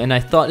game and I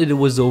thought that it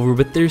was over,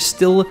 but there's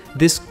still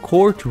this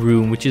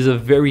courtroom, which is a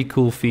very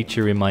cool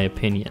feature in my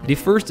opinion. The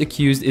first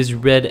accused is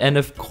Red, and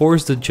of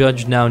course the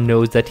judge now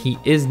knows that he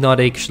is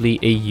not actually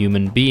a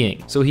human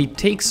being. So he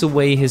takes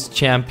away his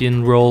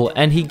champion role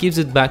and he gives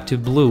it back to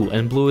Blue,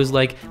 and Blue is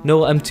like,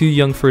 "No, I'm too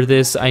young for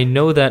this. I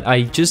know that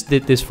I just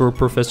did this for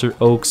Professor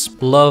Oak's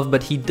love,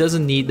 but he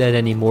doesn't need that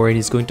anymore and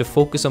he's going to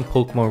focus on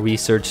Pokemon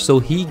research," so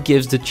he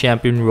gives the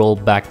champion role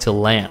back to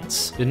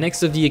Lance. The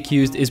next of the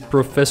accused is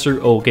Professor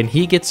Oak, and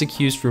he gets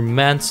accused for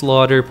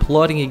manslaughter,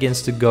 plotting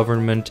against the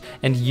government,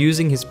 and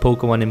using his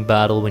Pokemon in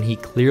battle when he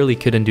clearly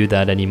couldn't do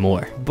that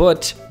anymore.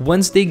 But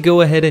once they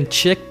go ahead and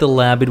check the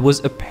lab, it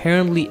was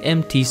apparently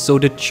empty, so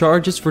the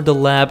charges for the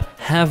lab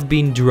have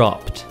been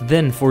dropped.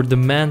 Then for the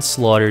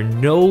manslaughter,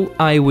 no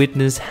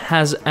eyewitness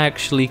has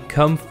actually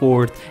come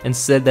forth and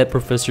said that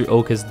Professor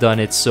Oak has done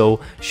it, so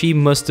she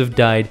must have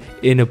died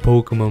in a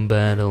Pokemon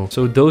battle.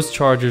 So those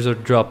charges are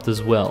dropped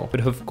as well.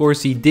 But of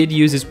course he did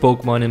use his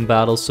Pokemon in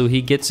battle, so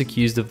he gets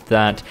accused of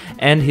that,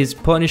 and his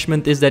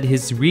punishment is that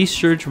his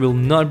research will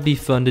not be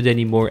funded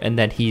anymore and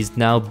that he is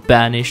now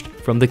banished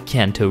from the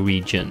Kanto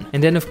region.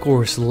 And then of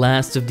course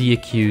last of the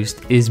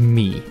accused is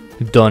me,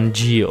 Don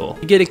Gio.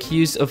 You get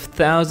accused of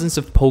thousands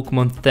of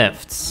Pokemon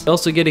thefts. You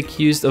also get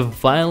accused of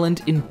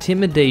violent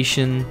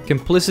intimidation,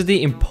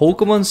 complicity in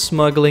Pokemon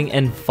smuggling,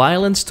 and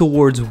violence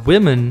towards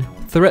women,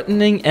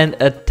 threatening and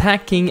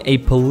attacking a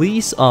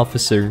police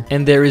officer,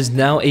 and there is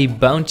now a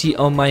bounty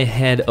on my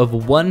head of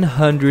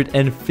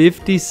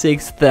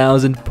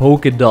 156,000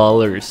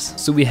 Pokédollars.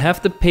 So we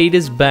have to pay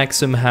this back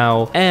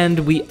somehow, and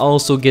we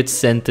also get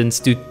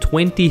sentenced to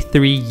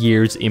 23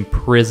 years in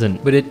prison.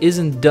 But it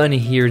isn't done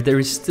here, there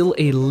is still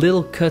a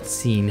little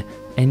cutscene,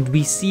 and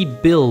we see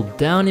Bill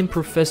down in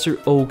Professor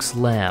Oak's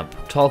lab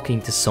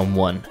talking to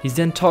someone. He's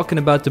then talking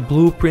about the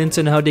blueprints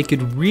and how they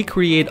could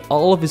recreate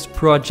all of his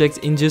projects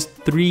in just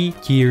 3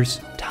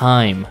 years'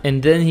 time.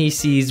 And then he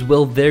sees,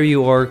 well, there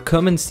you are,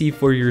 come and see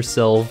for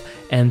yourself.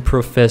 And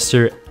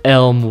Professor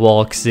Elm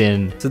walks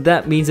in. So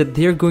that means that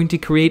they're going to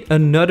create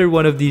another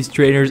one of these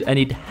trainers, and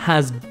it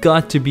has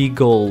got to be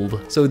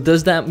gold. So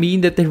does that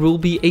mean that there will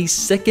be a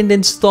second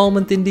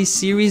installment in this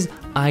series?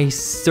 I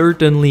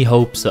certainly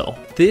hope so.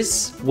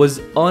 This was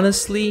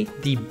honestly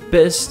the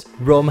best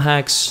ROM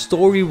hack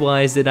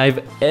story-wise that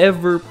I've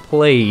ever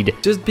played.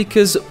 Just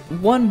because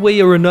one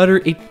way or another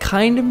it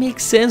kind of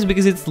makes sense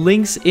because it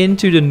links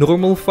into the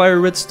normal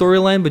Fire Red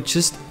storyline, but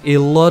just a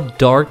lot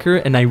darker,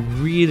 and I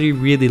really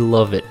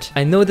love it.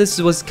 I know this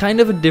was kind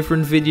of a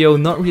different video,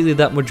 not really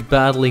that much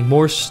battling,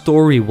 more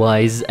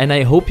story-wise, and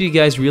I hope you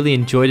guys really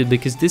enjoyed it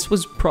because this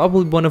was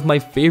probably one of my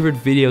favorite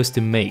videos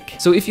to make.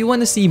 So if you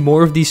want to see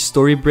more of these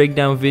story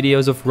breakdown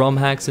videos of ROM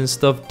hacks and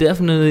stuff,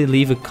 definitely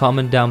leave a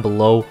comment down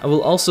below. I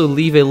will also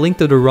leave a link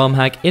to the ROM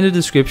hack in the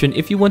description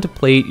if you want to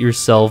play it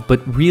yourself,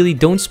 but really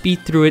don't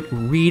speed through it,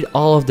 read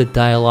all of the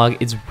dialogue,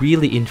 it's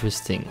really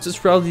interesting. This is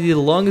probably the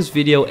longest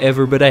video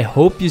ever, but I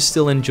hope you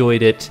still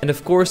enjoyed it. And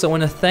of course I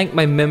want to thank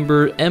my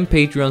member and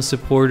Patreon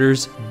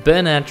supporters,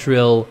 Ben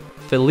Atrill,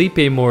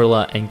 Felipe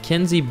Morla, and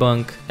Kenzie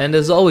Bunk. And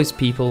as always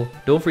people,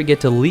 don't forget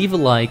to leave a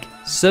like,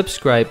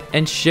 subscribe,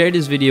 and share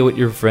this video with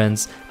your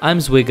friends. I'm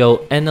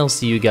Zwigo, and I'll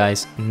see you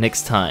guys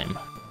next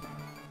time.